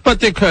Mustang, but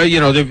they've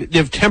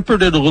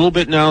tempered it a little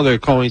bit now. They're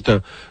calling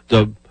it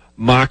the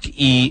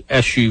Mach-E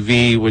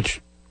SUV, which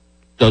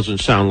doesn't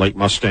sound like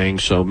Mustang,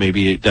 so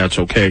maybe that's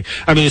okay.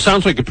 I mean, it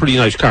sounds like a pretty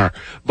nice car,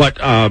 but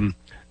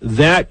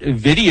that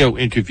video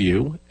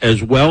interview,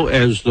 as well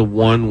as the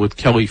one with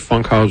Kelly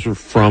Funkhauser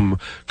from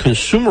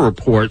Consumer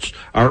Reports,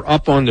 are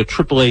up on the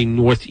AAA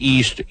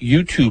Northeast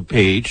YouTube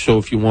page. So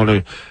if you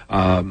want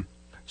to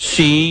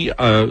see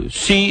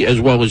as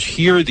well as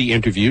hear the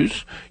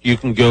interviews, you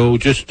can go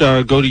to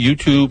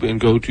YouTube and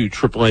go to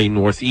AAA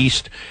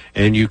Northeast,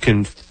 and you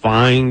can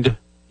find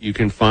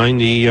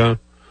the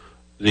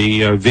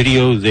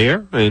video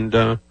there. And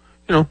if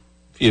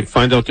you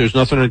find out there's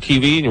nothing on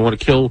TV and you want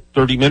to kill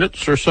 30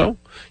 minutes or so,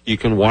 you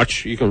can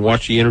watch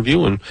the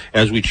interview. And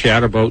as we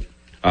chat about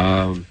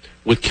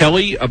with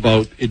Kelly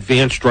about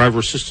advanced driver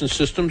assistance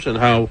systems and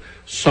how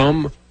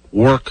some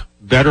work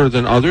better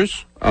than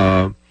others.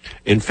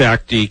 In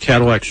fact, the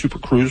Cadillac Super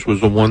Cruise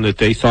was the one that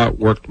they thought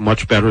worked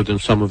much better than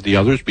some of the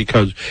others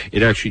because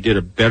it actually did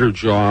a better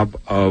job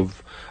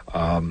of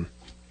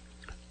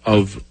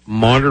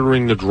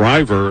monitoring the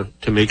driver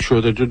to make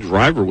sure that the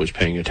driver was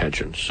paying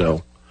attention.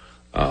 So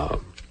there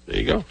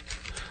you go.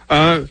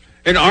 An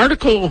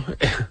article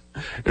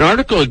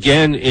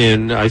again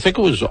in, I think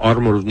it was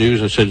Automotive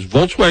News, and it says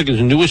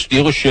Volkswagen's newest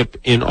dealership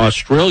in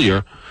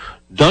Australia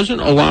doesn't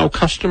allow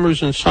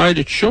customers inside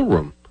its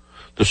showroom.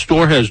 The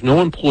store has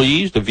no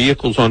employees. The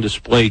vehicles on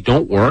display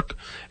don't work,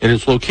 and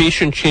its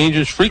location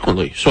changes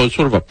frequently. So it's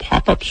sort of a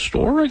pop-up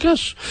store, I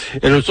guess.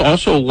 And it's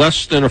also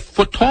less than a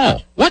foot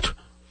tall. What?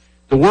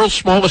 The world's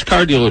smallest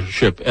car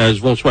dealership,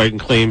 as Volkswagen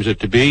claims it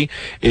to be,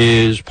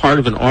 is part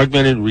of an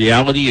augmented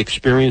reality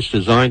experience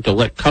designed to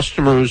let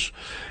customers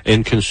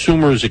and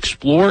consumers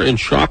explore and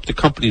shop the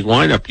company's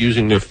lineup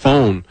using their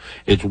phone.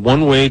 It's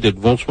one way that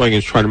Volkswagen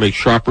is trying to make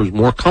shoppers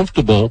more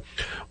comfortable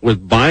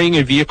with buying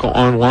a vehicle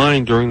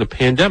online during the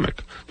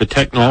pandemic. The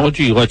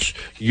technology lets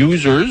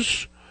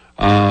users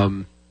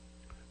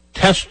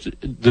test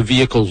the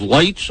vehicle's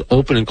lights,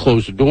 open and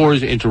close the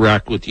doors,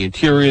 interact with the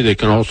interior. They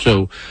can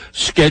also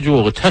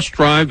schedule a test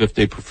drive if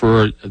they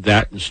prefer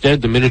that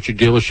instead. The miniature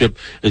dealership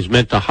is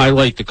meant to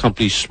highlight the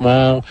company's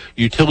small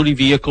utility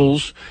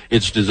vehicles.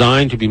 It's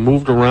designed to be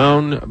moved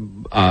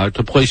around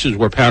to places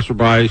where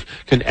passersby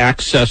can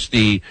access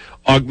the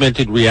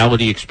augmented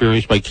reality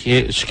experience by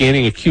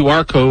scanning a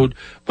QR code,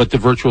 but the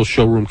virtual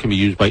showroom can be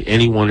used by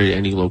anyone at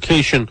any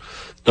location.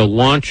 The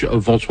launch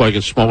of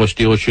Volkswagen's smallest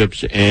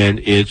dealerships and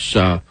its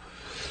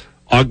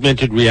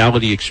augmented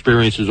reality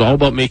experience is all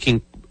about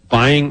making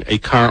buying a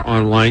car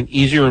online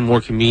easier and more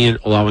convenient,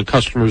 allowing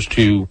customers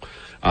to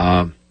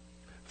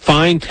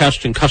find,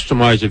 test, and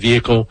customize a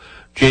vehicle.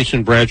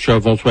 Jason Bradshaw,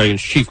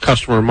 Volkswagen's Chief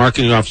Customer and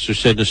Marketing Officer,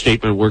 said in a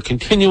statement, "We're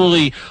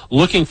continually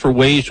looking for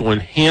ways to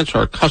enhance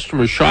our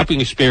customers' shopping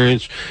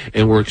experience,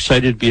 and we're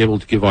excited to be able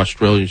to give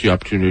Australians the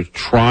opportunity to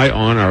try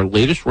on our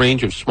latest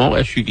range of small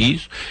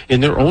SUVs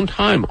in their own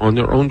time, on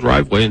their own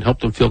driveway, and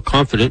help them feel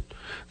confident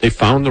they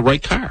found the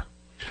right car."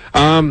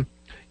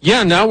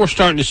 Yeah, now we're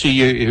starting to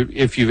see,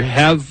 if you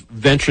have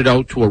ventured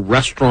out to a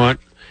restaurant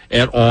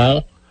at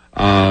all,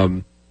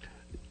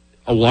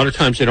 a lot of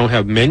times they don't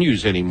have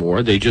menus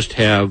anymore. They just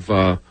have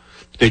a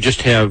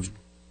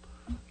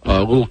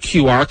little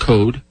QR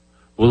code,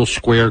 a little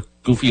square,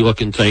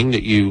 goofy-looking thing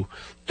that you,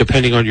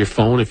 depending on your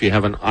phone, if you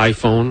have an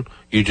iPhone,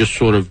 you just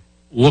sort of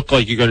look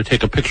like you're going to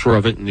take a picture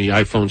of it, and the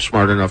iPhone's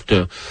smart enough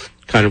to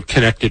kind of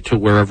connect it to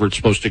wherever it's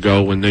supposed to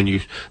go, and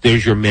then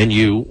there's your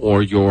menu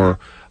or your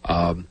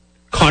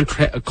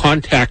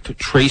contact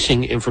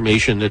tracing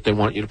information that they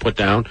want you to put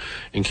down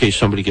in case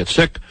somebody gets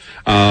sick.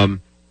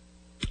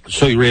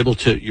 So you're able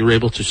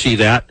to see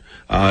that.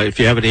 If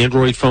you have an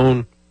Android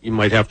phone, you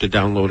might have to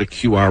download a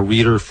QR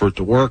reader for it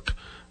to work.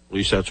 At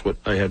least that's what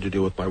I had to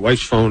do with my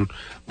wife's phone.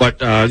 But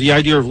the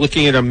idea of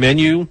looking at a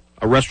menu,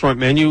 a restaurant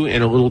menu,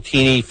 in a little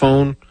teeny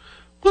phone,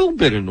 a little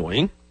bit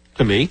annoying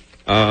to me.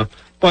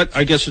 But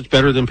I guess it's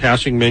better than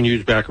passing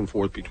menus back and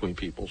forth between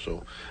people.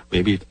 So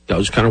maybe it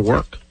does kind of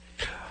work.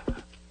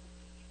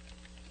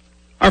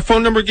 Our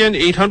phone number again,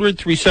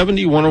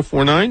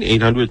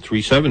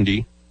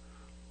 800-370-1049,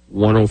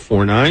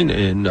 800-370-1049,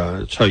 and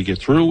that's how you get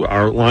through.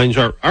 Our lines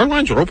are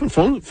open.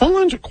 Phone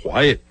lines are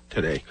quiet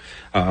today.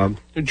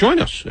 Join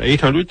us,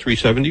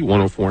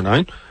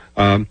 800-370-1049.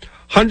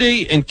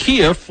 Hyundai and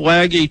Kia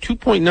flag a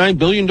 $2.9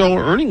 billion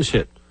earnings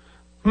hit.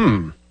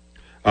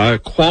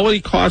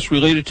 Quality costs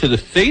related to the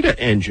Theta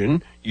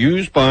engine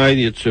used by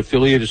its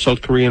affiliated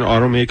South Korean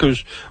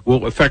automakers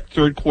will affect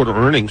third quarter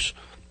earnings.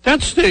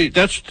 That's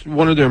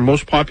one of their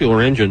most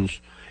popular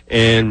engines,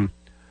 and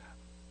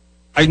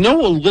I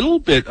know a little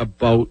bit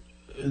about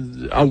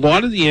a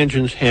lot of the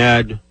engines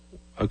had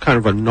a kind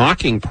of a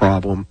knocking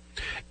problem,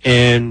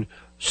 and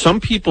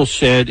some people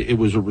said it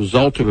was a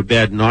result of a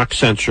bad knock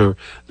sensor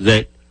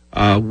that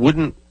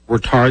wouldn't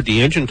retard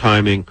the engine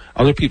timing.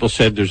 Other people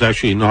said there's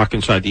actually a knock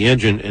inside the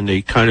engine, and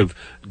they kind of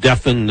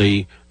deafen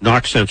the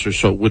knock sensor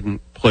so it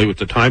wouldn't play with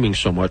the timing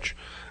so much.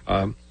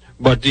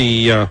 But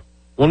the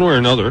one way or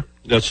another,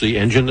 that's the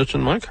engine that's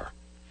in my car.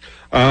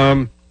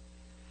 The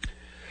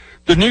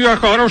New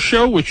York Auto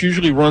Show, which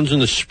usually runs in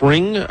the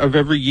spring of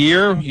every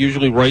year,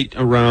 usually right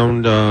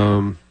around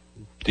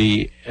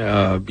the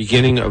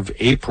beginning of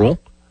April,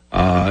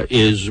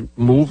 is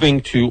moving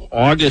to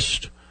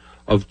August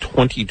of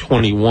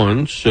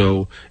 2021.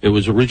 So it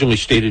was originally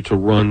stated to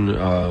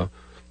run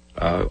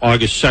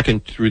August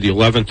 2nd through the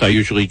 11th. I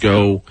usually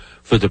go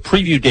for the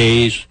preview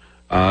days.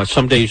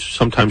 Some days,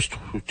 sometimes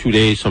 2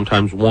 days,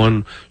 sometimes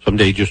one. Some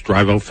days just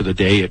drive out for the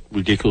day at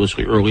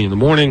ridiculously early in the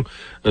morning.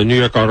 The New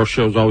York Auto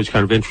Show is always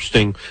kind of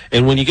interesting.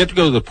 And when you get to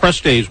go to the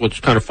press days, what's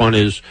kind of fun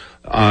is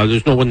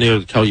there's no one there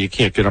to tell you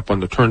can't get up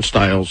on the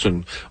turnstiles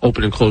and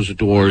open and close the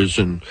doors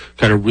and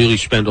kind of really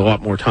spend a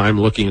lot more time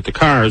looking at the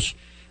cars.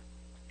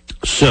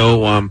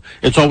 So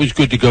it's always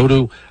good to go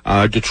to.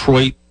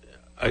 Detroit,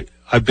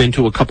 I've been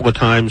to a couple of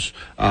times.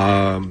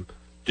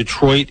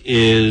 Detroit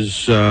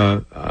is,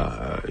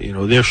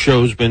 their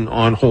show's been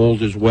on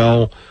hold as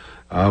well.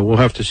 We'll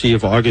have to see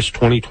if August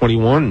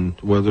 2021,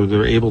 whether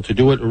they're able to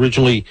do it.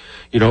 Originally,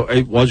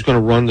 it was going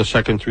to run the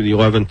 2nd through the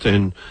 11th,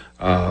 and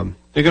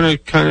they're going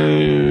to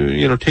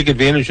kind of, take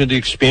advantage of the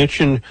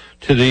expansion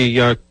to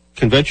the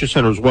convention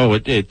center as well.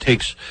 It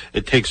takes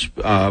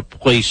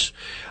place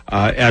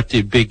at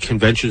the big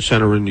convention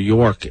center in New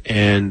York,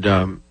 and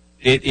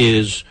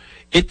it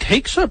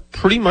takes up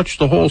pretty much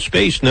the whole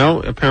space.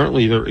 Now,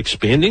 apparently, they're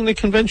expanding the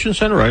convention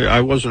center. I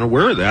wasn't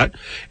aware of that.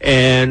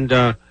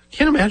 And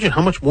can't imagine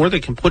how much more they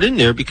can put in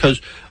there because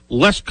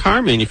less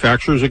car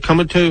manufacturers are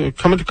coming to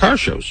car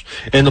shows.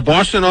 And the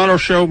Boston Auto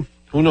Show,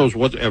 who knows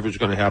whatever is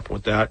going to happen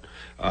with that.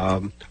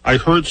 I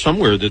heard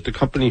somewhere that the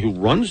company who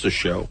runs the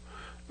show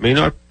may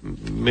not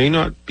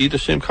be the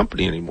same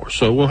company anymore.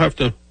 So we'll have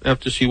to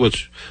see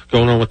what's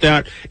going on with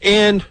that.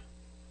 And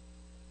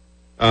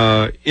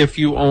if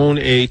you own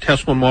a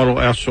Tesla Model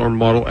S or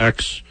Model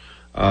X,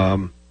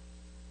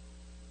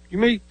 you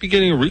may be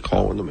getting a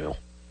recall in the mail.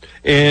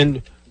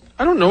 And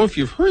I don't know if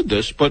you've heard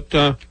this, but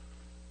the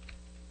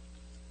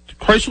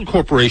Chrysler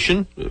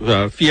Corporation,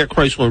 Fiat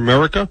Chrysler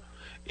America,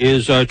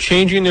 is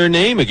changing their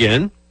name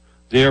again.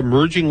 They're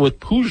merging with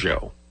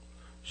Peugeot.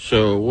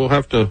 So we'll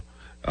have to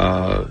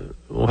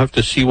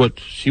see what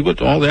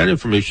all that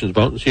information is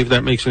about and see if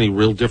that makes any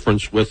real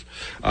difference with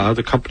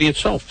the company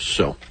itself.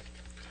 So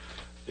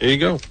there you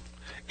go.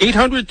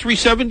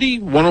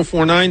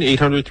 800-370-1049,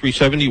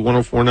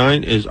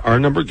 800-370-1049 is our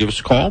number. Give us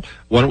a call.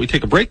 Why don't we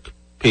take a break,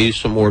 pay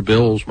some more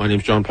bills. My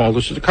name's John Paul.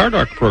 This is the Car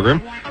Doctor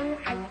program.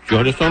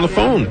 Join us on the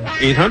phone,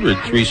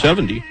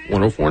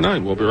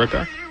 800-370-1049. We'll be right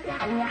back.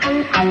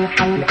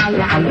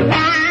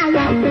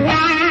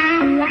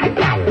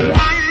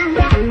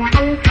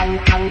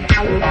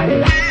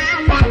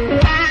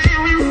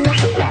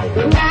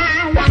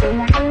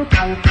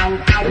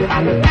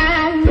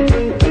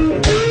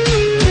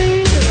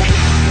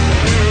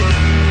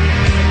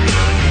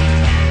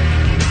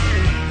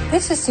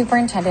 This is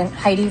Superintendent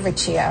Heidi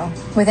Riccio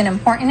with an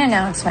important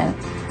announcement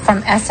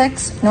from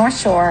Essex North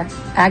Shore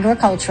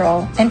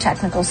Agricultural and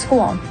Technical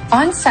School.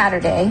 On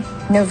Saturday,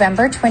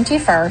 November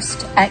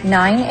 21st at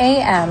 9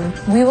 a.m.,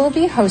 we will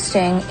be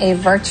hosting a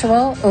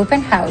virtual open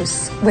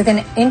house with an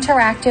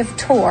interactive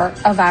tour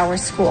of our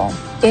school.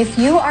 If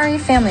you are a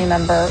family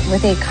member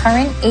with a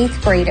current 8th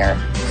grader,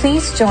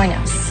 please join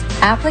us.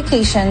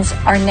 Applications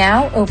are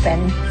now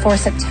open for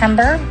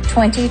September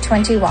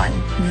 2021.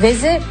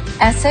 Visit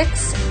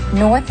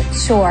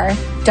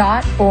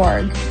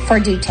EssexNorthShore.org for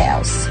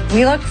details.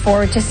 We look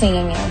forward to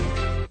seeing you.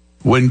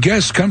 When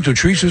guests come to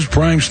Teresa's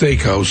Prime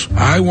Steakhouse,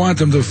 I want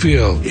them to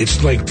feel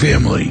it's like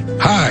family.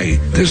 Hi,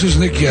 this is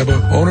Nick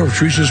Yeba, owner of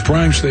Teresa's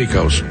Prime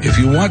Steakhouse. If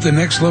you want the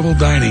next level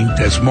dining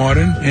that's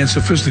modern and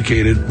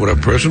sophisticated with a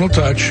personal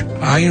touch,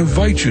 I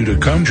invite you to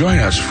come join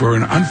us for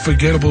an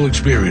unforgettable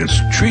experience.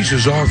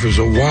 Teresa's offers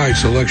a wide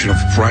selection of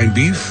fried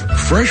beef,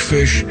 fresh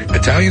fish,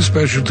 Italian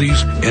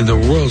specialties, and the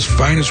world's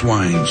finest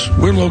wines.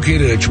 We're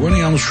located at 20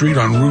 Elm Street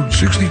on Route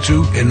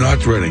 62 in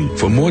North Reading.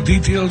 For more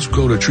details,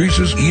 go to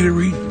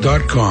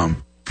teresaseatery.com.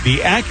 The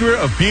Acura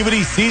of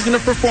Peabody Season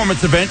of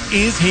Performance event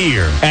is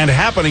here and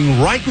happening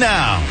right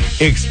now.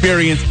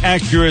 Experience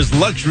Acura's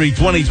luxury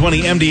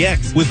 2020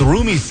 MDX with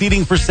roomy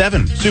seating for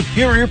 7,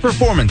 superior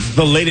performance,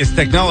 the latest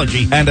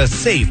technology, and a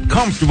safe,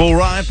 comfortable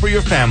ride for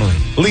your family.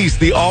 Lease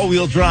the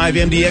all-wheel drive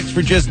MDX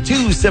for just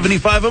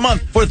 $275 a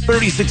month for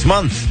 36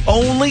 months.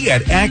 Only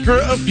at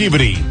Acura of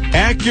Peabody.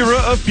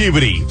 Acura of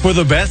Peabody for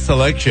the best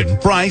selection,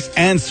 price,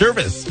 and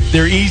service.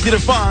 They're easy to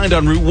find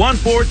on Route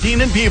 114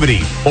 in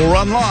Peabody or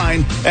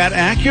online at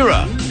AcuraPeabody.com.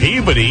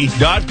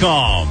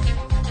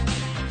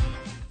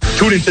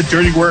 Tune into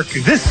Dirty Work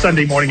this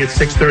Sunday morning at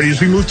 6:30 as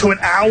we move to an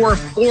hour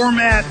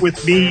format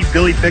with me,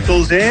 Billy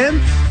Pickles,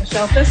 and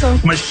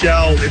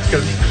Michelle. It's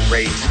going to be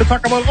great to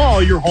talk about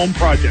all your home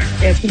projects.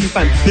 Yeah, it's going to be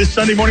fun. This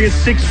Sunday morning at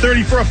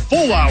 6:30 for a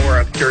full hour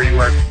of Dirty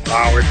Work,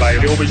 powered by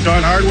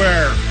Obashan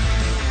Hardware.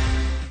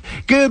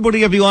 Good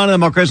morning, everyone. I'm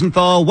Mark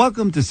Rosenthal.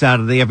 Welcome to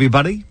Saturday,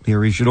 everybody.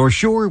 Here is your North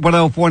Shore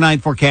 1049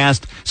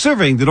 forecast,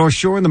 serving the North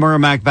Shore and the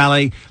Merrimack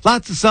Valley.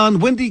 Lots of sun,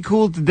 windy,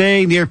 cool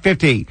today, near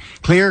 50.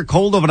 Clear,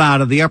 cold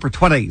overnight in the upper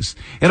 20s.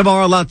 And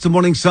tomorrow, lots of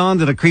morning sun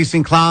to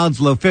decreasing clouds,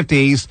 low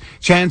 50s.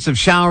 Chance of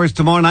showers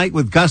tomorrow night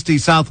with gusty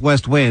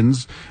southwest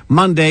winds.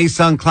 Monday,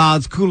 sun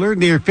clouds, cooler,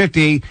 near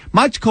 50.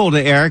 Much colder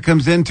air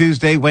comes in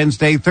Tuesday,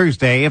 Wednesday,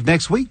 Thursday of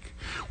next week.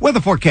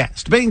 Weather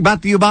forecast being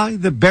brought to you by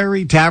the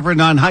Berry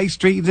Tavern on High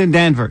Street in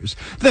Danvers.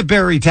 The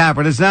Berry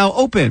Tavern is now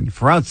open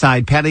for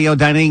outside patio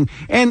dining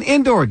and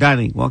indoor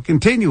dining while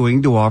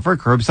continuing to offer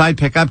curbside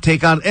pickup,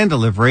 takeout, and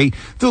delivery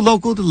through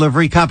local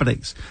delivery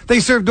companies. They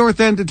serve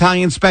North End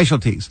Italian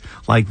specialties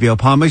like veal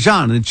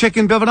parmesan and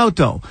chicken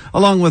bivanotto,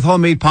 along with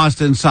homemade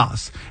pasta and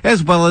sauce,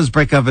 as well as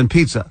brick oven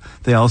pizza.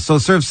 They also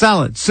serve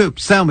salads,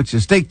 soups,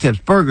 sandwiches, steak tips,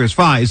 burgers,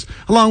 fries,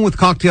 along with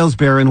cocktails,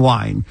 beer, and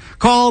wine.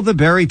 Call the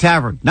Berry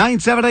Tavern,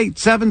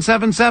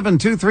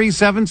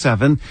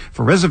 978-777-2377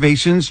 for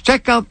reservations.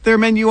 Check out their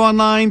menu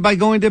online by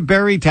going to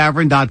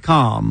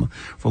berrytavern.com.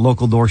 For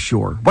local North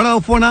Shore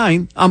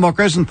 1049, I'm Mark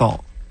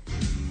Rosenthal.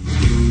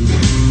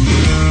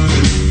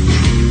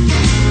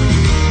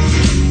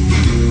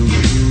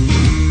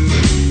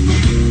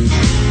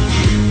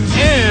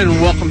 And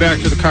welcome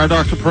back to the Car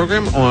Doctor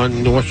program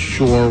on North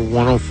Shore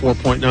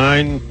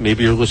 104.9.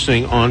 Maybe you're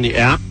listening on the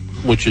app,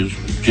 which is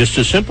just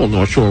as simple,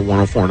 North Shore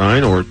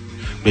 104.9, or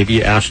maybe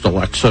you asked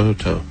Alexa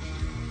to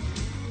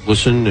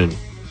listen and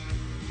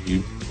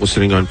you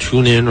listening on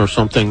TuneIn or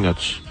something.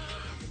 That's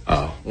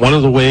one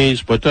of the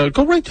ways. But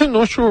go right to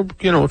North Shore.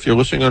 If you're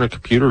listening on a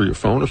computer or your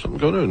phone or something,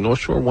 go to North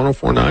Shore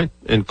 104.9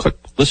 and click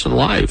listen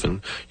live,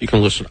 and you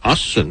can listen to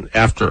us. And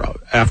after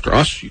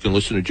us, you can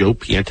listen to Joe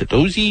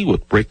Piantadozzi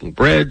with Breaking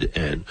Bread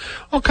and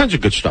all kinds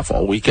of good stuff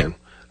all weekend.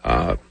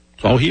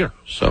 It's all here.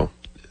 So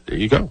there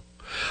you go.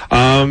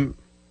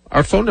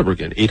 Our phone number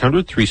again,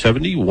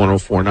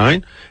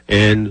 800-370-1049.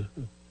 And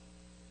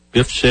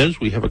Biff says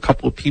we have a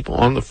couple of people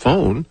on the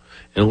phone.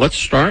 And let's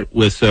start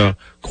with a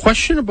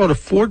question about a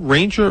Ford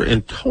Ranger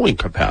and towing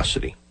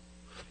capacity.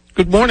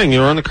 Good morning.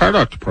 You're on the Car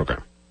Doctor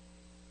program.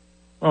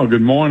 Oh,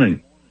 good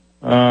morning.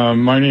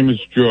 My name is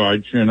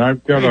George, and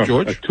I've got a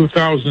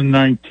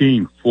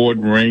 2019 Ford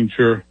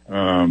Ranger,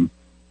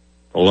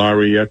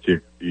 Lariat,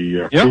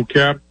 the crew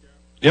cab.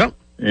 Yep.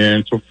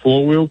 And it's a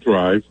four-wheel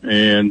drive,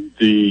 and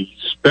the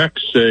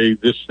specs say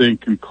this thing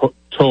can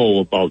tow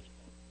about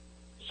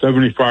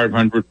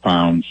 7,500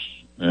 pounds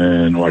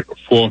and like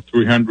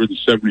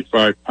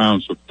 375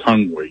 pounds of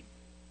ton weight.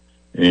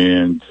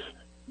 And,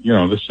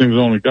 this thing's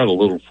only got a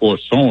little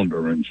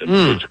four-cylinder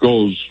engine,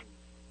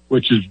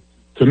 which is,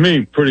 to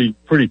me,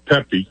 pretty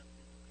peppy.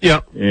 Yeah.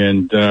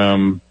 And,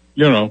 I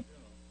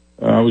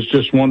was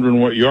just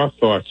wondering what your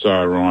thoughts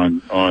are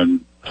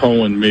on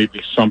towing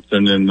maybe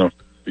something in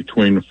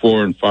between the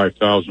 4,000 and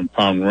 5,000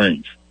 pound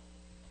range.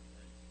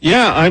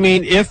 Yeah, I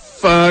mean,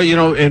 if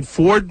and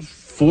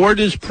Ford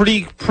is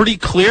pretty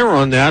clear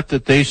on that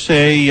they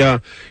say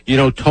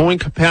towing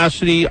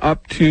capacity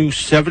up to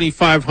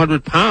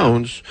 7,500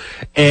 pounds,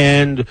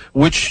 and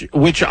which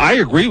I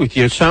agree with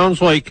you. It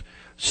sounds like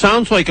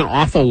an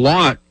awful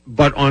lot,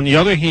 but on the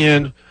other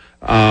hand,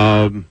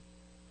 in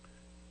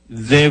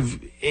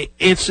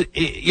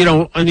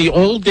the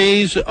old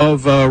days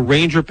of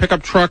Ranger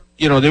pickup truck,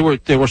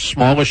 they were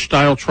smallish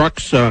style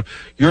trucks.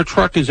 Your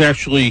truck is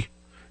actually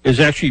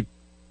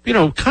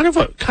kind of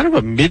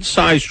a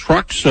mid-sized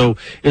truck. So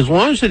as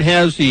long as it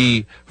has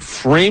the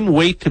frame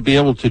weight to be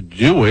able to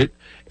do it,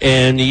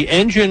 and the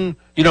engine,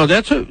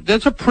 that's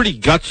a pretty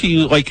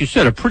gutsy, like you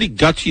said, a pretty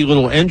gutsy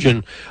little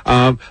engine.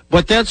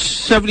 But that's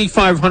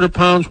 7,500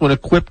 pounds when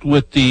equipped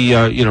with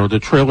the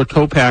trailer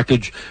tow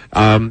package.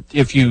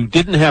 If you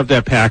didn't have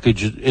that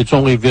package, it's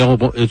only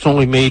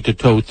made to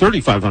tow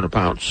 3,500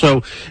 pounds.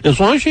 So as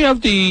long as you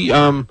have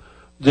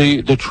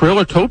the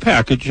trailer tow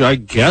package, I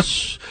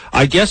guess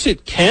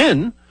it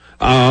can.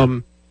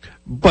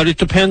 But it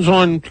depends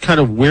on kind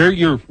of where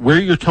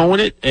you're towing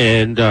it,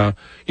 and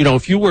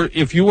if you were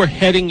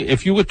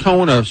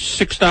towing a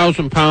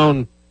 6,000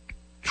 pound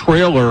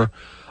trailer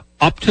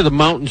up to the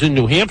mountains in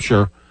New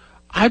Hampshire,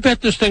 I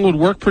bet this thing would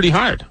work pretty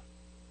hard.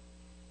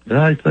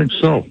 Yeah, I think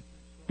so.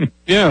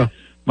 Yeah,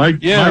 my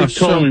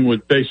towing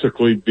would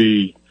basically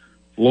be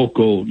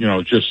local,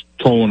 just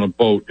towing a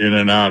boat in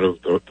and out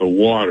of the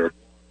water.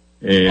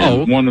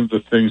 And one of the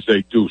things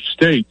they do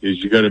state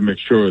is you got to make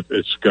sure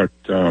it's got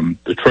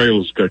the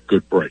trailer's got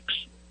good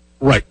brakes.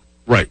 Right.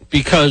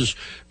 Because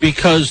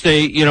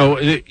they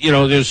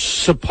there's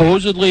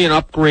supposedly an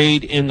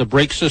upgrade in the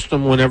brake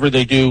system whenever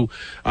they do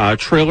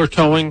trailer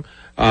towing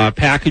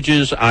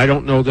packages. I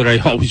don't know that I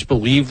always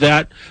believe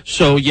that.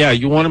 So yeah,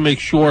 you want to make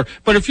sure.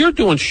 But if you're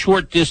doing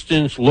short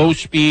distance, low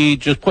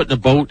speed, just putting a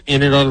boat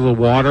in and out of the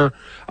water,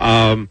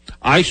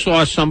 I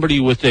saw somebody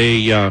with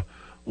a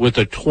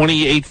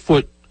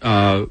 28-foot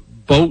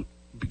boat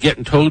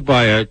getting towed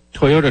by a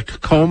Toyota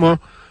Tacoma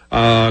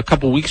a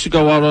couple weeks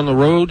ago out on the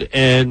road,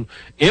 and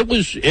it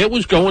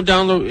was going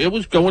down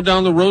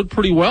the road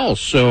pretty well.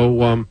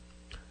 So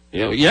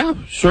yeah,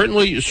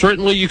 certainly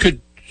you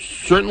could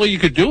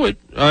do it.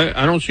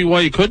 I don't see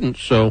why you couldn't.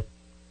 So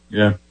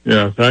yeah,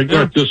 I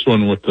got this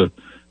one with the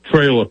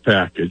trailer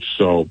package.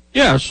 So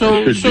yeah,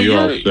 so it should be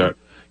all set.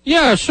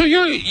 Yeah, so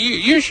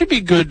you should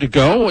be good to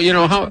go.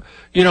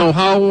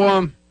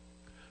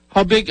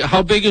 How big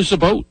is the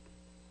boat?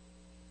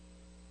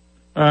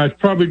 It's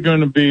probably going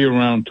to be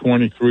around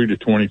 23 to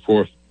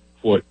 24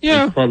 foot.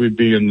 Yeah. It'll probably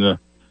be in the,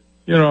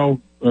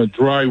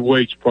 dry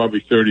weight's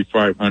probably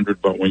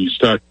 3,500, but when you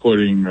start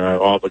putting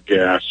all the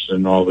gas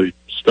and all the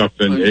stuff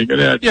in there, you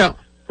can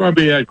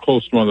probably add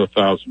close to another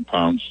 1,000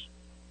 pounds.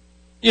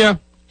 Yeah.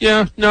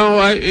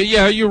 No,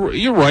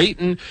 you're right.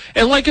 And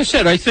like I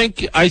said, I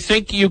think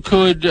you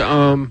could do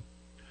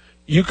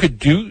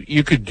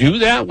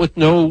that with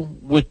no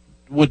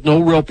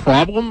real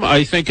problem.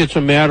 I think it's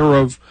a matter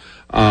of,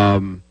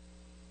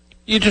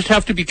 you just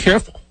have to be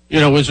careful.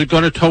 Is it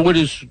going to tow it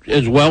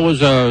as well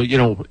as a,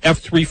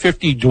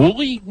 F-350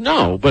 dually?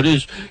 No, but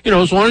as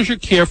long as you're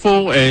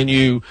careful and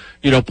you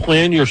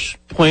plan your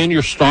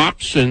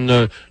stops and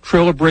the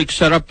trailer brake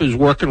setup is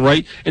working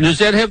right. And does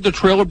that have the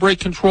trailer brake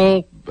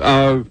control,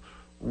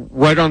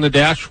 right on the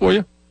dash for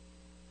you?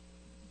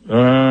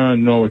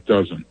 No, it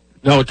doesn't.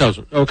 No, it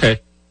doesn't.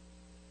 Okay.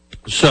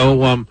 So,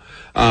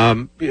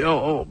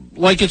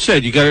 like I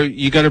said, you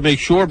gotta make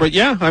sure. But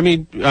yeah, I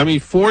mean,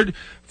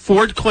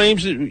 Ford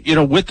claims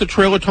that, with the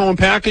trailer towing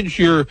package,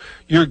 you're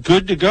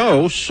good to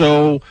go.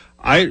 So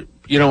I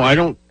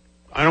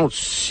don't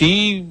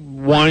see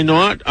why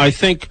not. I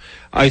think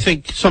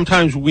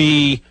sometimes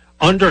we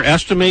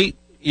underestimate,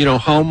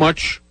 how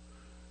much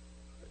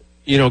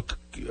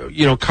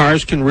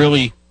cars can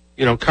really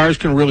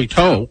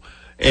tow.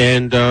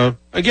 And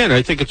again,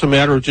 I think it's a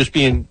matter of just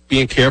being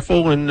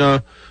careful, and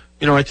I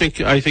think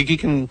he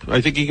can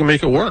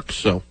make it work.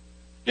 So,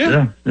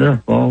 yeah.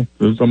 Well,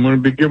 I'm going to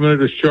be giving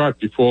it a shot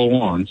before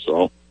long.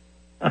 So,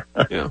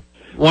 yeah.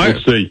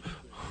 We'll see.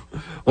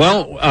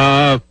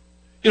 Well,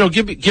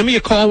 give me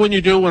a call when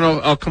you do, and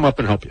I'll come up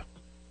and help you.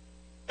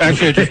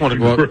 Actually, I just want to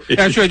go out.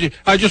 Actually,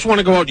 I just want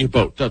to go out in your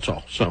boat. That's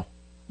all. So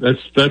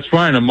that's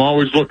fine. I'm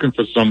always looking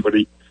for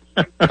somebody.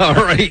 All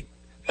right.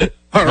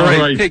 All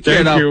right. Take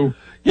care now. Thank you.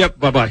 Yep.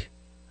 Bye-bye.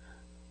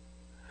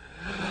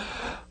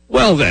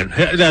 Well, then,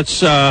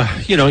 that's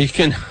you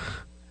can,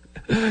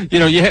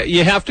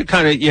 you have to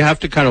kind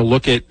of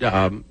look at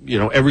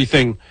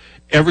everything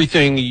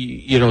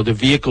the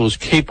vehicle is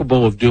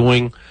capable of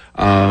doing.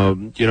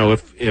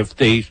 If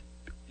they,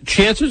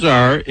 chances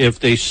are, if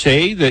they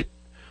say that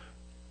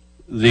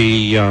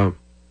the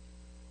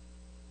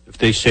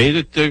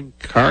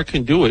car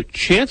can do it,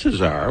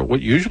 chances are what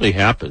usually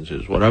happens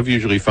is, what I've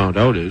usually found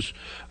out is,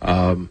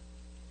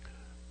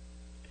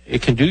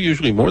 it can do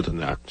usually more than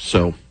that.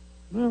 So,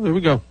 well, there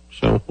we go.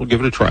 So we'll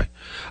give it a try.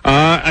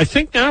 I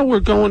think now we're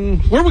going.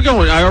 Where are we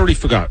going? I already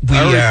forgot.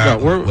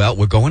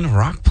 We're going to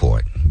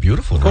Rockport.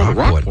 Beautiful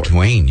Rockport.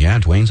 Dwayne,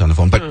 Dwayne's on the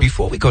phone. But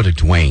before we go to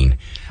Dwayne,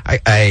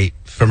 I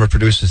from a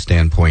producer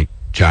standpoint,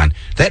 John,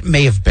 that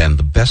may have been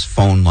the best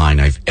phone line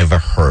I've ever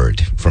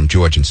heard from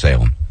George in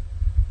Salem.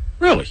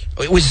 Really?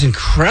 It was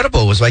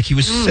incredible. It was like he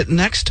was sitting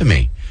next to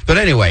me. But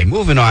anyway,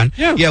 moving on.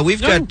 Yeah,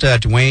 we've got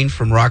Dwayne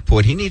from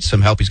Rockport. He needs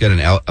some help. He's got an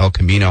El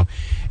Camino,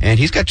 and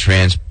he's got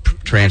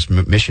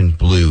transmission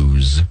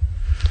blues.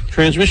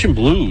 Transmission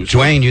blues.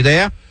 Dwayne, you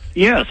there?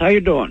 Yes, how you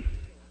doing?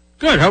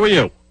 Good, how are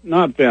you?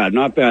 Not bad,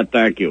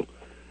 thank you.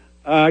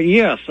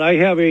 Yes, I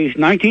have a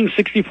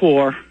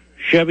 1964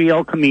 Chevy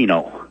El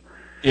Camino.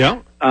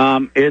 Yeah?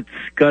 It's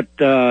got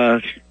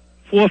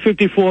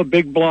 454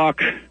 big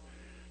block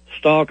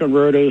stall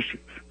converters,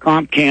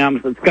 comp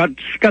cams. It's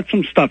got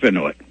some stuff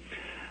into it.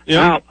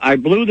 Yeah. Now, I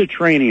blew the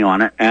tranny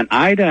on it, and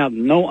I have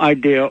no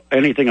idea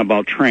anything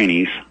about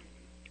trannies.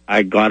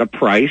 I got a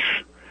price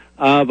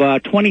of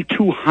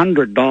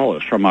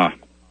 $2,200 from a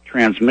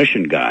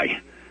transmission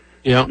guy.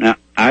 Yeah. Now,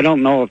 I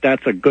don't know if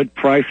that's a good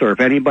price, or if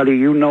anybody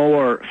you know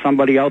or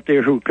somebody out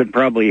there who could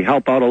probably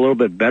help out a little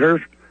bit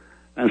better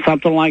and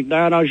something like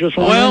that. I was just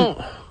wondering.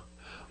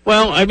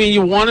 Well, I mean,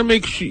 you want to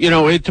make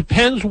sure, it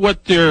depends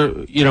what they're,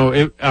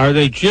 are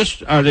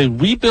they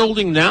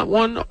rebuilding that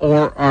one,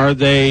 or are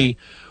they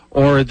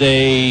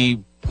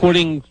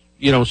putting,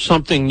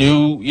 something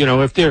new,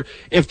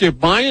 if they're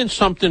buying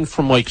something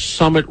from like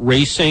Summit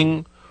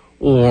Racing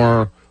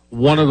or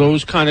one of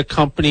those kind of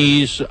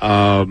companies,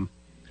 or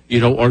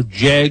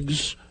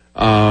Jegs,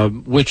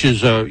 which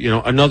is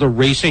another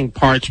racing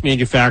parts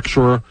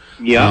manufacturer.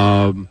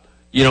 Yeah.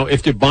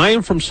 If they're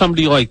buying from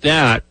somebody like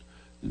that,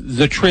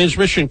 the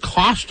transmission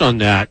cost on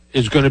that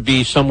is going to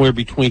be somewhere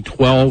between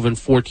 $1,200 and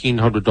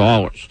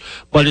 $1,400.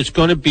 But it's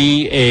going to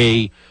be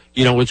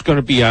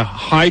a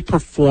high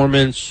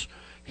performance,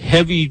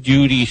 heavy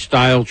duty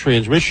style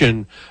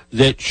transmission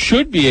that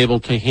should be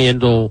able to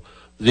handle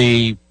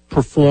the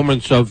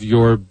performance of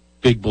your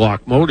big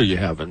block motor you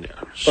have in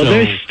there. So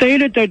they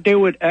stated that they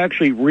would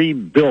actually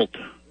rebuild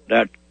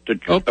the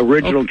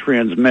original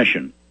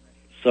transmission.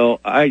 So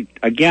I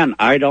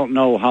don't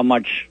know how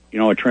much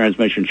a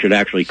transmission should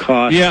actually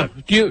cost. Yeah.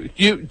 Do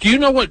you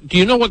know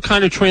what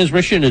kind of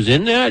transmission is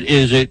in that?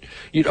 Is it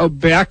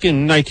back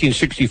in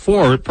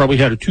 1964 it probably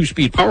had a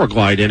 2-speed power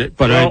glide in it,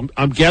 but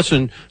I'm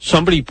guessing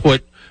somebody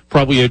put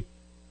probably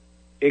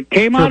it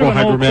came out of an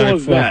old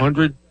Corvette.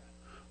 400.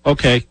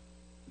 Okay.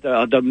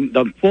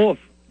 The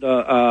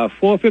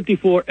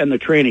 454 and the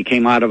tranny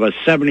came out of a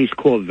 70s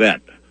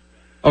Corvette.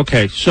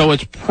 Okay, so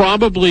it's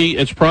probably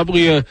a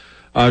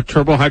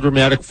turbo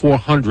hydromatic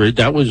 400.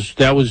 That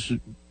was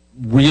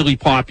really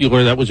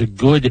popular. That was a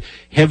good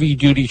heavy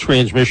duty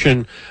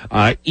transmission,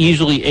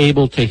 easily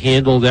able to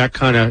handle that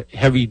kind of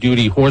heavy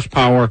duty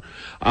horsepower.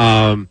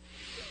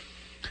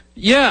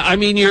 Yeah, I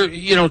mean,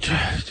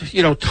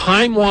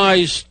 time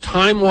wise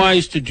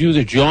to do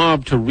the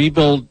job, to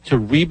rebuild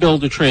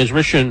the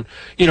transmission,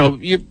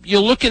 you're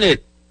looking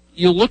at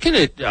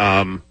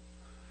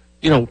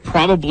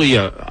probably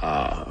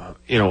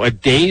a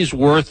day's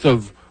worth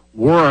of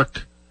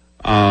work,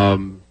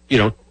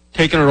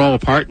 taking it all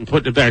apart and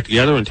putting it back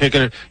together and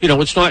taking it,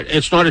 it's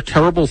not a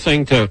terrible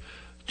thing to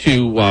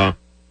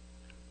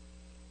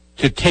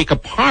take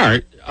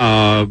apart,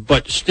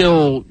 but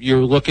still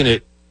you're looking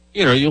at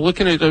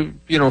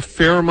a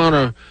fair amount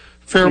of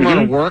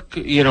work,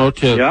 to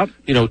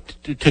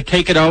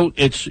take it out.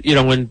 It's,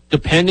 and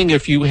depending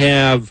if you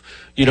have,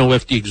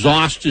 if the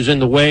exhaust is in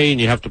the way and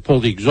you have to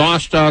pull the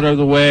exhaust out of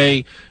the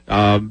way,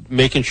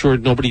 making sure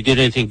nobody did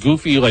anything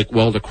goofy, like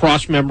weld a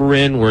cross member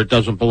in where it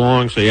doesn't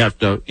belong, so you have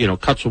to,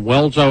 cut some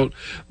welds out.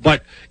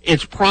 But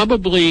it's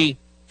probably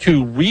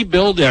to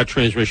rebuild that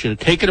transmission,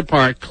 take it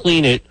apart,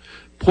 clean it,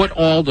 put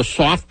all the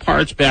soft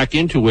parts back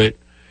into it,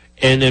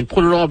 and then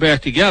put it all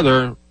back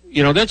together.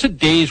 That's a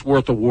day's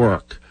worth of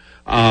work.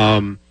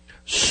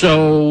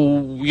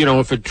 So,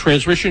 if a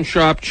transmission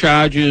shop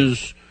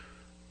charges,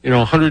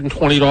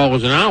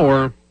 $120 an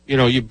hour,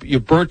 you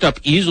burnt up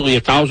easily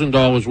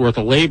 $1,000 worth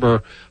of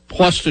labor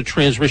plus the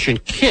transmission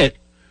kit,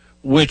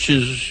 which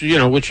is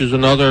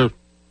another,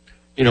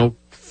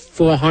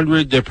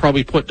 $400. They're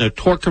probably putting a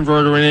torque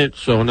converter in it,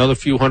 so another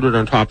few hundred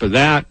on top of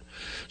that.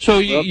 So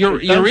you're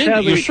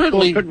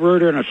certainly torque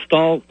converter and a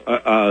stall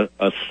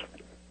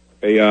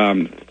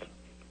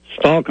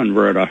stall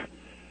converter.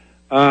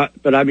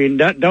 But I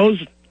mean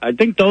I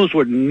think those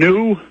were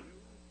new.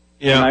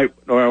 Yeah.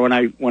 When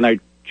I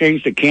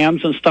changed the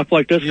cams and stuff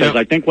like this, because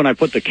I think when I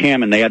put the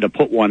cam in, they had to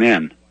put one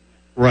in.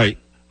 Right.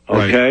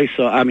 Okay.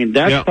 So I mean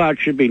that part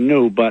should be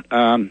new, but.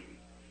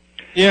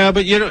 Yeah,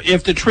 but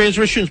if the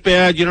transmission's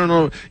bad, you don't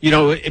know.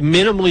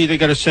 Minimally they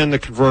got to send the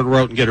converter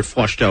out and get it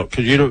flushed out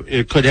because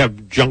it could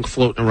have junk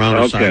floating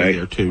around inside of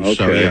there too. Okay.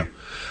 So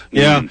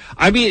yeah.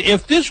 I mean,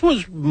 if this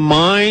was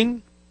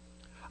mine,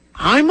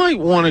 I might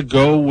want to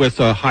go with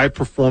a high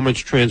performance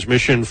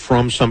transmission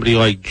from somebody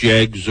like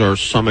Jegs or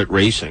Summit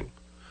Racing.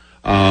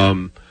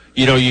 You're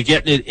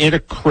getting it in a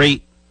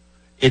crate.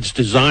 It's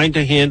designed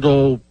to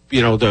handle.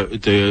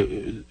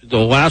 The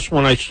last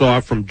one I saw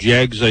from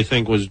Jegs, I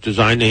think, was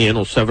designed to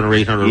handle 700 or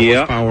 800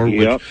 horsepower.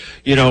 Which,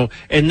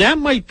 and that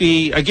might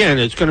be, again,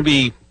 it's going to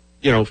be,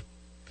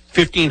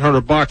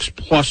 $1,500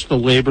 plus the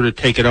labor to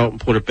take it out and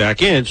put it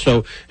back in.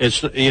 So it's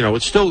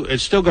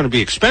still going to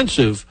be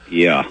expensive.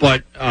 Yeah.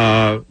 But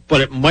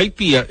it might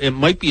be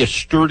a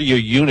sturdier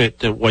unit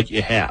than what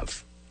you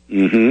have.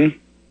 Mm-hmm.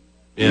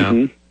 Yeah.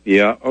 Mm-hmm.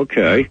 Yeah.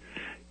 Okay.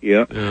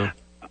 Yeah.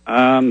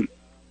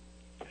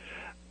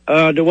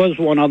 There was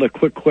one other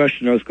quick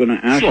question I was going to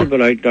ask you,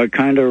 but I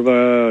kind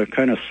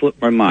of slipped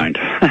my mind.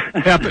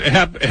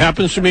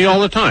 Happens to me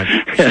all the time.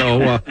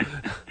 So,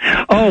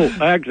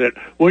 exit.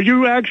 Would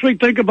you actually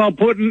think about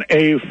putting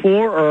a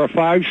 4 or a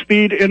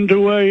 5-speed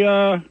into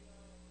a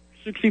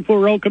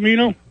 64 El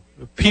Camino?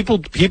 People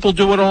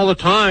do it all the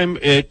time.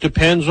 It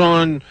depends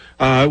on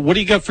what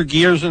do you got for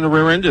gears in the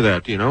rear end of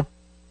that? Do you know?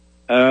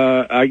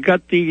 I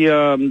got the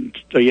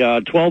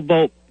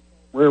 12-bolt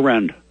rear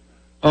end.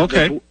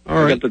 Okay, all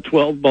right. I got the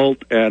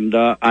 12-bolt, and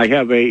I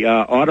have a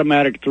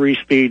automatic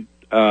 3-speed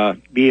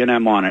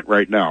B&M on it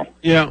right now.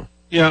 Yeah.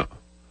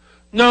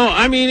 No,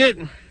 I mean it.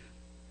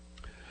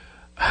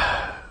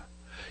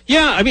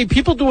 Yeah, I mean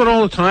people do it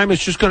all the time.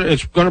 It's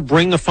gonna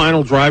bring the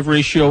final drive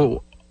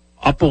ratio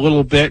up a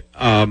little bit.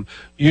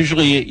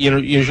 Usually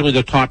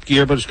the top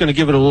gear, but it's going to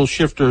give it a little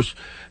shifters,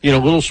 a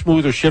little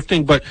smoother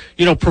shifting. But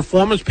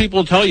performance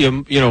people tell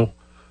you,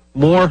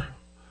 more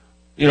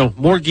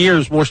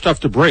gears, more stuff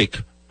to break.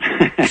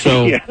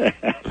 So,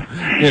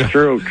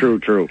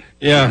 true.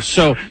 Yeah.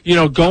 So,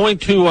 going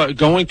to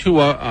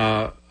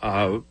a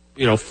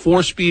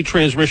 4-speed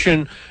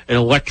transmission, an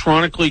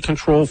electronically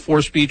controlled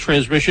 4-speed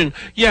transmission.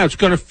 Yeah, it's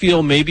going to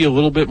feel maybe a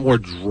little bit more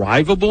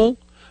drivable,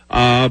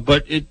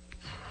 but it,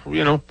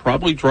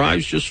 probably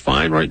drives just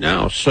fine right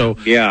now. So,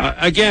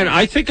 again,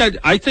 I think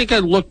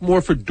I'd look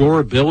more for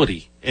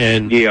durability,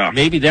 and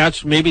maybe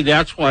that's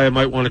why I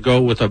might want to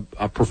go with a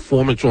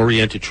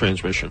performance-oriented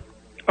transmission.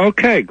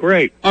 Okay,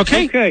 great.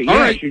 Okay, yes,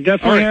 right. You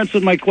definitely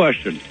answered my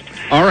question.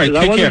 All right,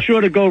 I wasn't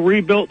sure to go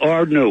rebuilt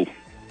or new.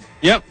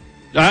 Yep.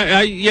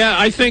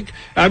 I think,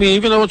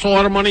 even though it's a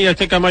lot of money, I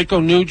think I might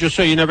go new just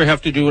so you never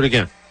have to do it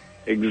again.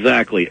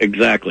 Exactly.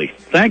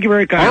 Thank you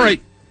very kindly. All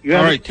right.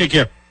 All right, take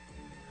care.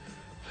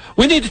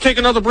 We need to take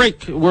another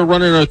break. We're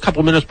running a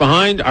couple minutes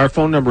behind. Our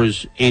phone number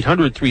is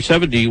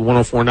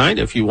 800-370-1049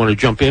 if you want to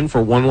jump in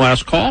for one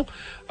last call.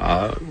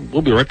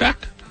 We'll be right back.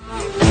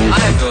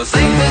 I go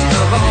sing this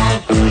of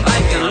all, I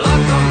can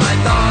lock on my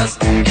doors.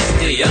 It's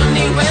the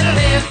only way to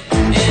live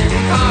in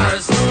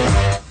cars.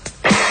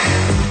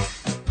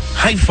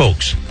 Hi,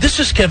 folks. This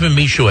is Kevin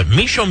Michaud at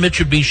Michaud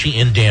Mitsubishi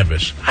in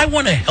Danvers. I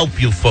want to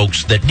help you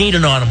folks that need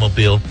an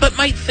automobile but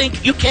might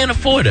think you can't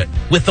afford it.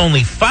 With only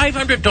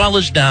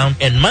 $500 down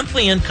and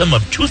monthly income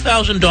of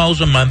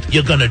 $2,000 a month,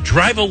 you're going to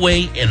drive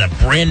away in a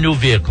brand new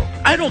vehicle.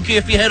 I don't care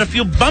if you had a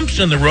few bumps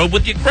in the road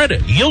with your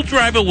credit. You'll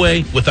drive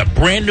away with a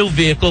brand new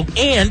vehicle,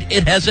 and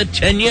it has a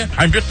 10-year,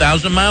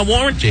 100,000-mile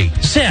warranty.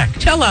 Zach,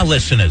 tell our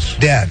listeners.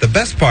 Dad, the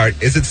best part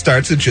is it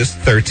starts at just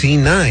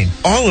 $13,900.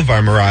 All of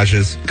our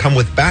Mirages come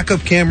with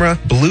backup camera,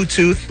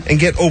 Bluetooth, and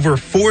get over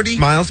 40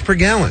 miles per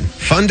gallon.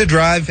 Fun to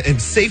drive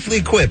and safely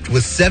equipped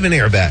with 7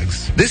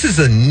 airbags. This is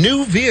a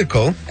new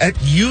vehicle at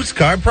used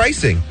car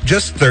pricing,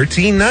 just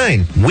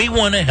 $13,900. We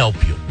want to help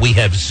you. We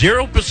have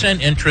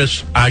 0%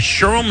 interest. Our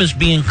showroom is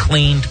being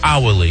cleaned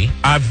hourly.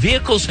 Our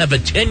vehicles have a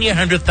 10-year,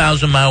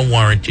 100,000-mile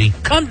warranty.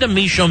 Come to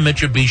Michaud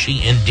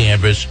Mitsubishi in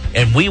Danvers,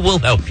 and we will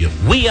help you.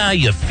 We are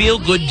your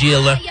feel-good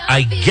dealer.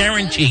 I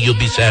guarantee you'll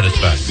be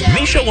satisfied.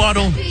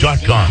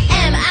 MichaudAuto.com.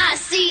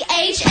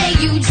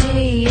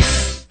 MICHAUD.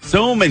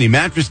 So many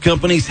mattress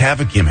companies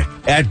have a gimmick.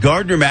 At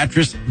Gardner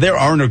Mattress, there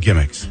are no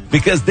gimmicks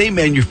because they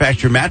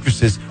manufacture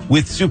mattresses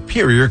with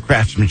superior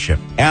craftsmanship.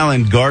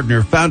 Alan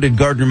Gardner founded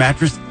Gardner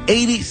Mattress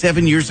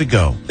 87 years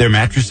ago. Their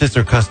mattresses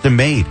are custom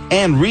made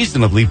and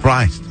reasonably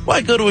priced.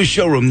 Why go to a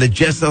showroom that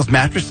just sells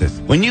mattresses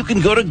when you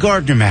can go to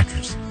Gardner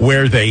Mattress,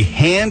 where they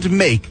hand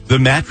make the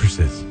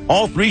mattresses?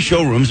 All 3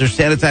 showrooms are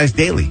sanitized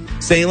daily.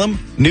 Salem,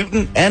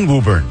 Newton, and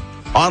Woburn.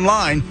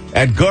 Online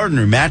at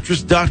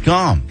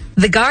GardnerMattress.com.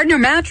 The Gardner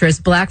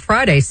Mattress Black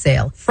Friday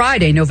sale,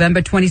 Friday,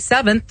 November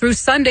 27th through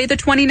Sunday the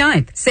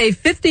 29th. Save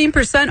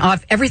 15%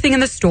 off everything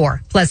in the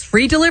store, plus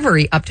free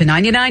delivery up to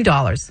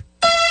 $99.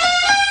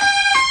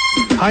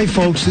 Hi,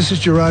 folks. This is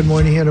Gerard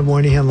Moynihan of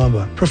Moynihan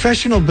Lumber.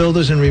 Professional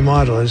builders and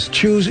remodelers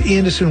choose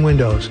Anderson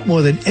Windows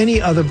more than any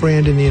other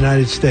brand in the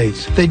United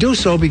States. They do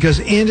so because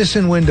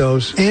Anderson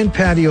Windows and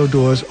patio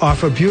doors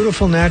offer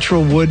beautiful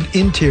natural wood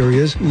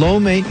interiors,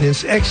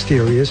 low-maintenance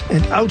exteriors,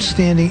 and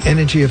outstanding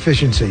energy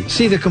efficiency.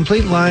 See the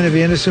complete line of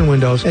Anderson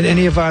Windows at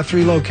any of our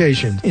 3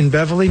 locations in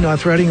Beverly,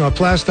 North Reading, or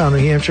Plastown,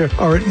 New Hampshire,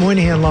 or at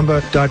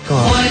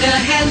MoynihanLumber.com.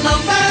 Moynihan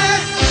Lumber,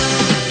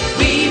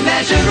 we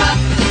measure up.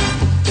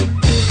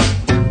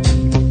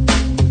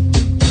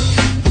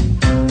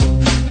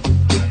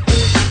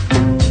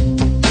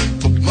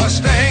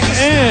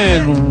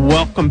 And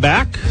welcome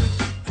back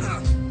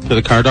to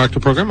the Car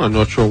Doctor program on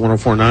North Shore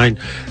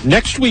 104.9.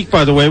 Next week,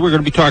 by the way, we're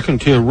going to be talking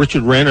to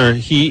Richard Renner.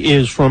 He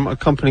is from a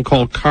company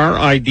called Car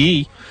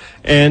ID,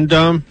 and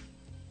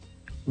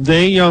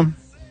they're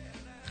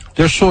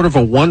sort of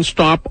a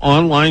one-stop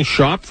online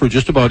shop for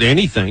just about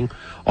anything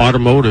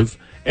automotive.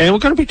 And we're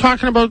going to be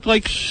talking about,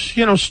 like,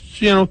 you know,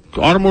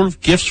 automotive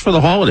gifts for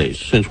the holidays.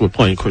 Since we're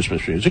playing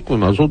Christmas music, we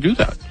might as well do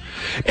that.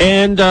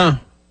 And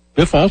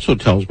Biff also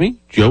tells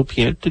me Joe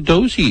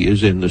Piantadozzi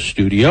is in the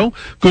studio.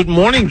 Good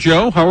morning,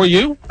 Joe. How are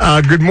you?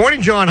 Good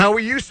morning, John. How are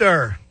you,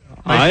 sir?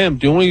 I am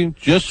doing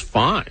just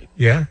fine.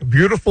 Yeah,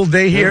 beautiful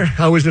day here.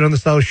 How is it on the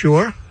South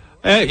Shore?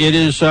 It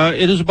is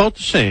about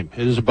the same.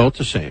 It is about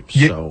the same.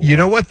 You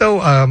know what, though?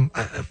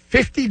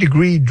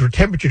 50-degree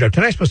temperature.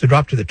 Tonight's supposed to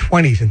drop to the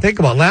 20s. And think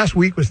about last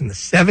week was in the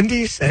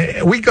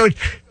 70s. We go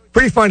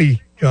pretty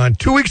funny, John.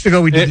 2 weeks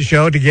ago, we did the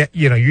show to get,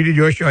 you did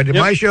your show. I did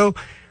my show.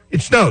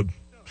 It snowed.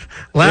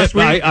 Last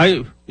week,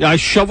 I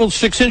shoveled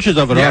 6 inches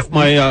of it off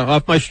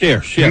my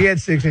stairs. Yeah. We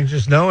had 6 inches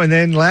of snow, and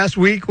then last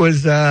week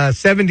was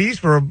 70s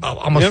for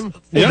almost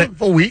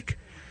full week.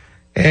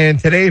 And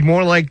today is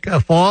more like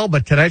fall,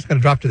 but tonight's going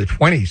to drop to the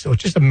 20s. So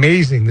it's just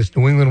amazing, this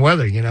New England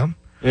weather,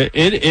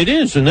 It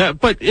is, and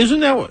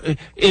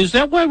is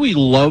that why we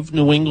love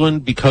New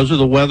England, because of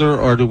the weather,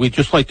 or do we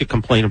just like to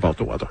complain about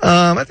the weather?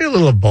 I think a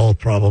little of both,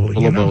 probably. A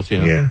little of both,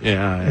 yeah.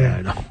 Yeah,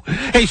 I know.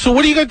 Hey, so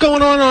what do you got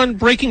going on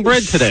Breaking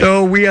Bread today?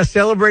 So we are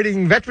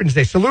celebrating Veterans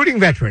Day, saluting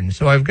veterans.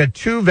 So I've got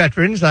 2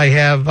 veterans. I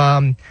have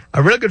a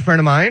really good friend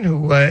of mine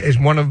who is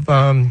one of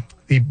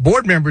the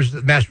board members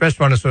of the Mass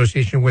Restaurant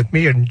Association with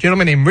me, a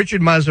gentleman named Richard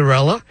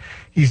Mazzarella.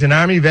 He's an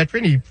Army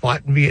veteran. He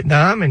fought in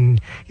Vietnam, and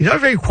he's not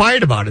very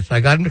quiet about it. So I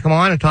got him to come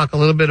on and talk a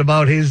little bit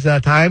about his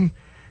time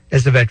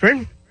as a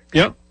veteran.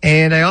 Yep.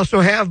 And I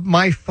also have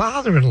my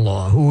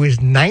father-in-law, who is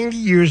 90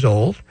 years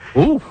old.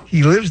 Ooh.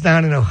 He lives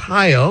down in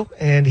Ohio,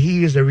 and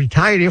he is a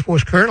retired Air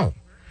Force colonel.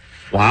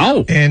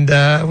 Wow. And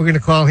we're going to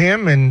call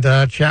him and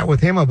chat with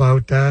him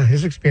about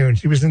his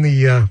experience. He was in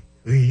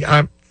the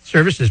armed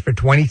services for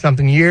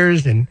 20-something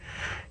years, and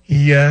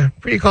he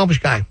pretty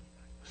accomplished guy.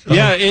 So.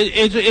 Yeah,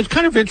 it's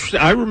kind of interesting.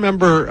 I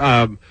remember,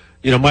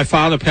 my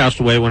father passed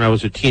away when I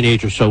was a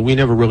teenager, so we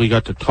never really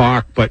got to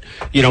talk. But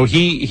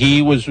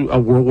he was a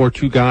World War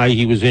II guy.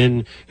 He was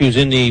in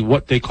the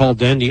what they called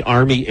then the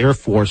Army Air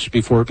Force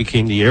before it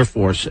became the Air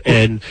Force,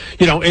 and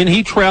and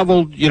he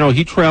traveled.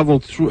 He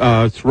traveled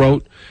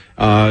throughout.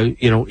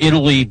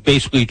 Italy,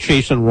 basically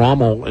chasing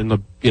Rommel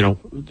and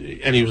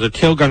and he was a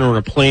tail gunner on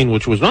a plane,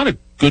 which was not a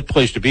good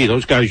place to be.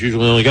 Those guys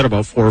usually only got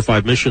about 4 or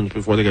 5 missions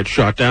before they got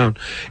shot down.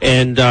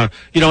 And, I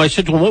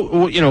said to him,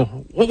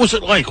 what was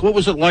it like? What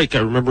was it like? I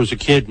remember as a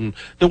kid, and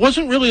there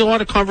wasn't really a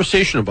lot of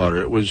conversation about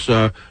it. It was,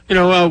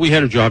 we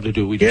had a job to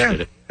do. We just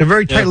did it. They're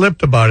very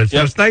tight-lipped about it.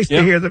 So it's nice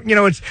to hear that,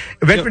 it's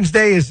Veterans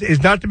Day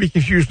is not to be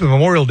confused with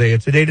Memorial Day.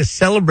 It's a day to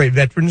celebrate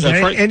veterans.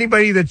 That's right.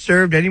 Anybody that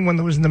served, anyone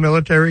that was in the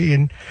military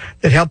and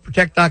that helped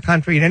protect our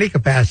country in any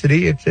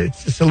capacity, it's a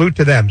salute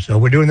to them. So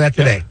we're doing that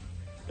today.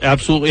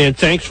 Absolutely, and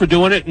thanks for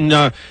doing it,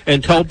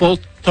 and tell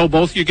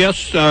both your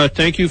guests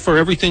thank you for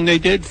everything they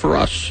did for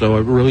us. So I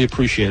really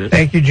appreciate it.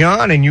 Thank you,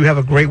 John, and you have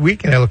a great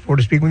week, and I look forward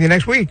to speaking with you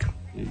next week.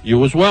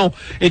 You as well.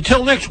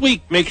 Until next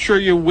week, make sure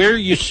you wear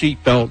your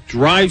seatbelt,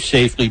 drive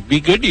safely, be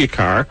good to your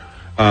car,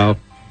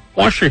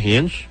 wash your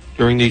hands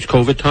during these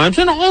COVID times,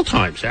 and all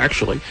times,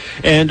 actually.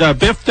 And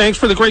Biff, thanks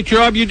for the great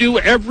job you do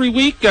every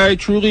week. I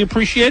truly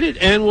appreciate it,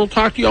 and we'll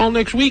talk to you all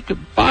next week.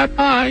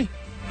 Bye-bye.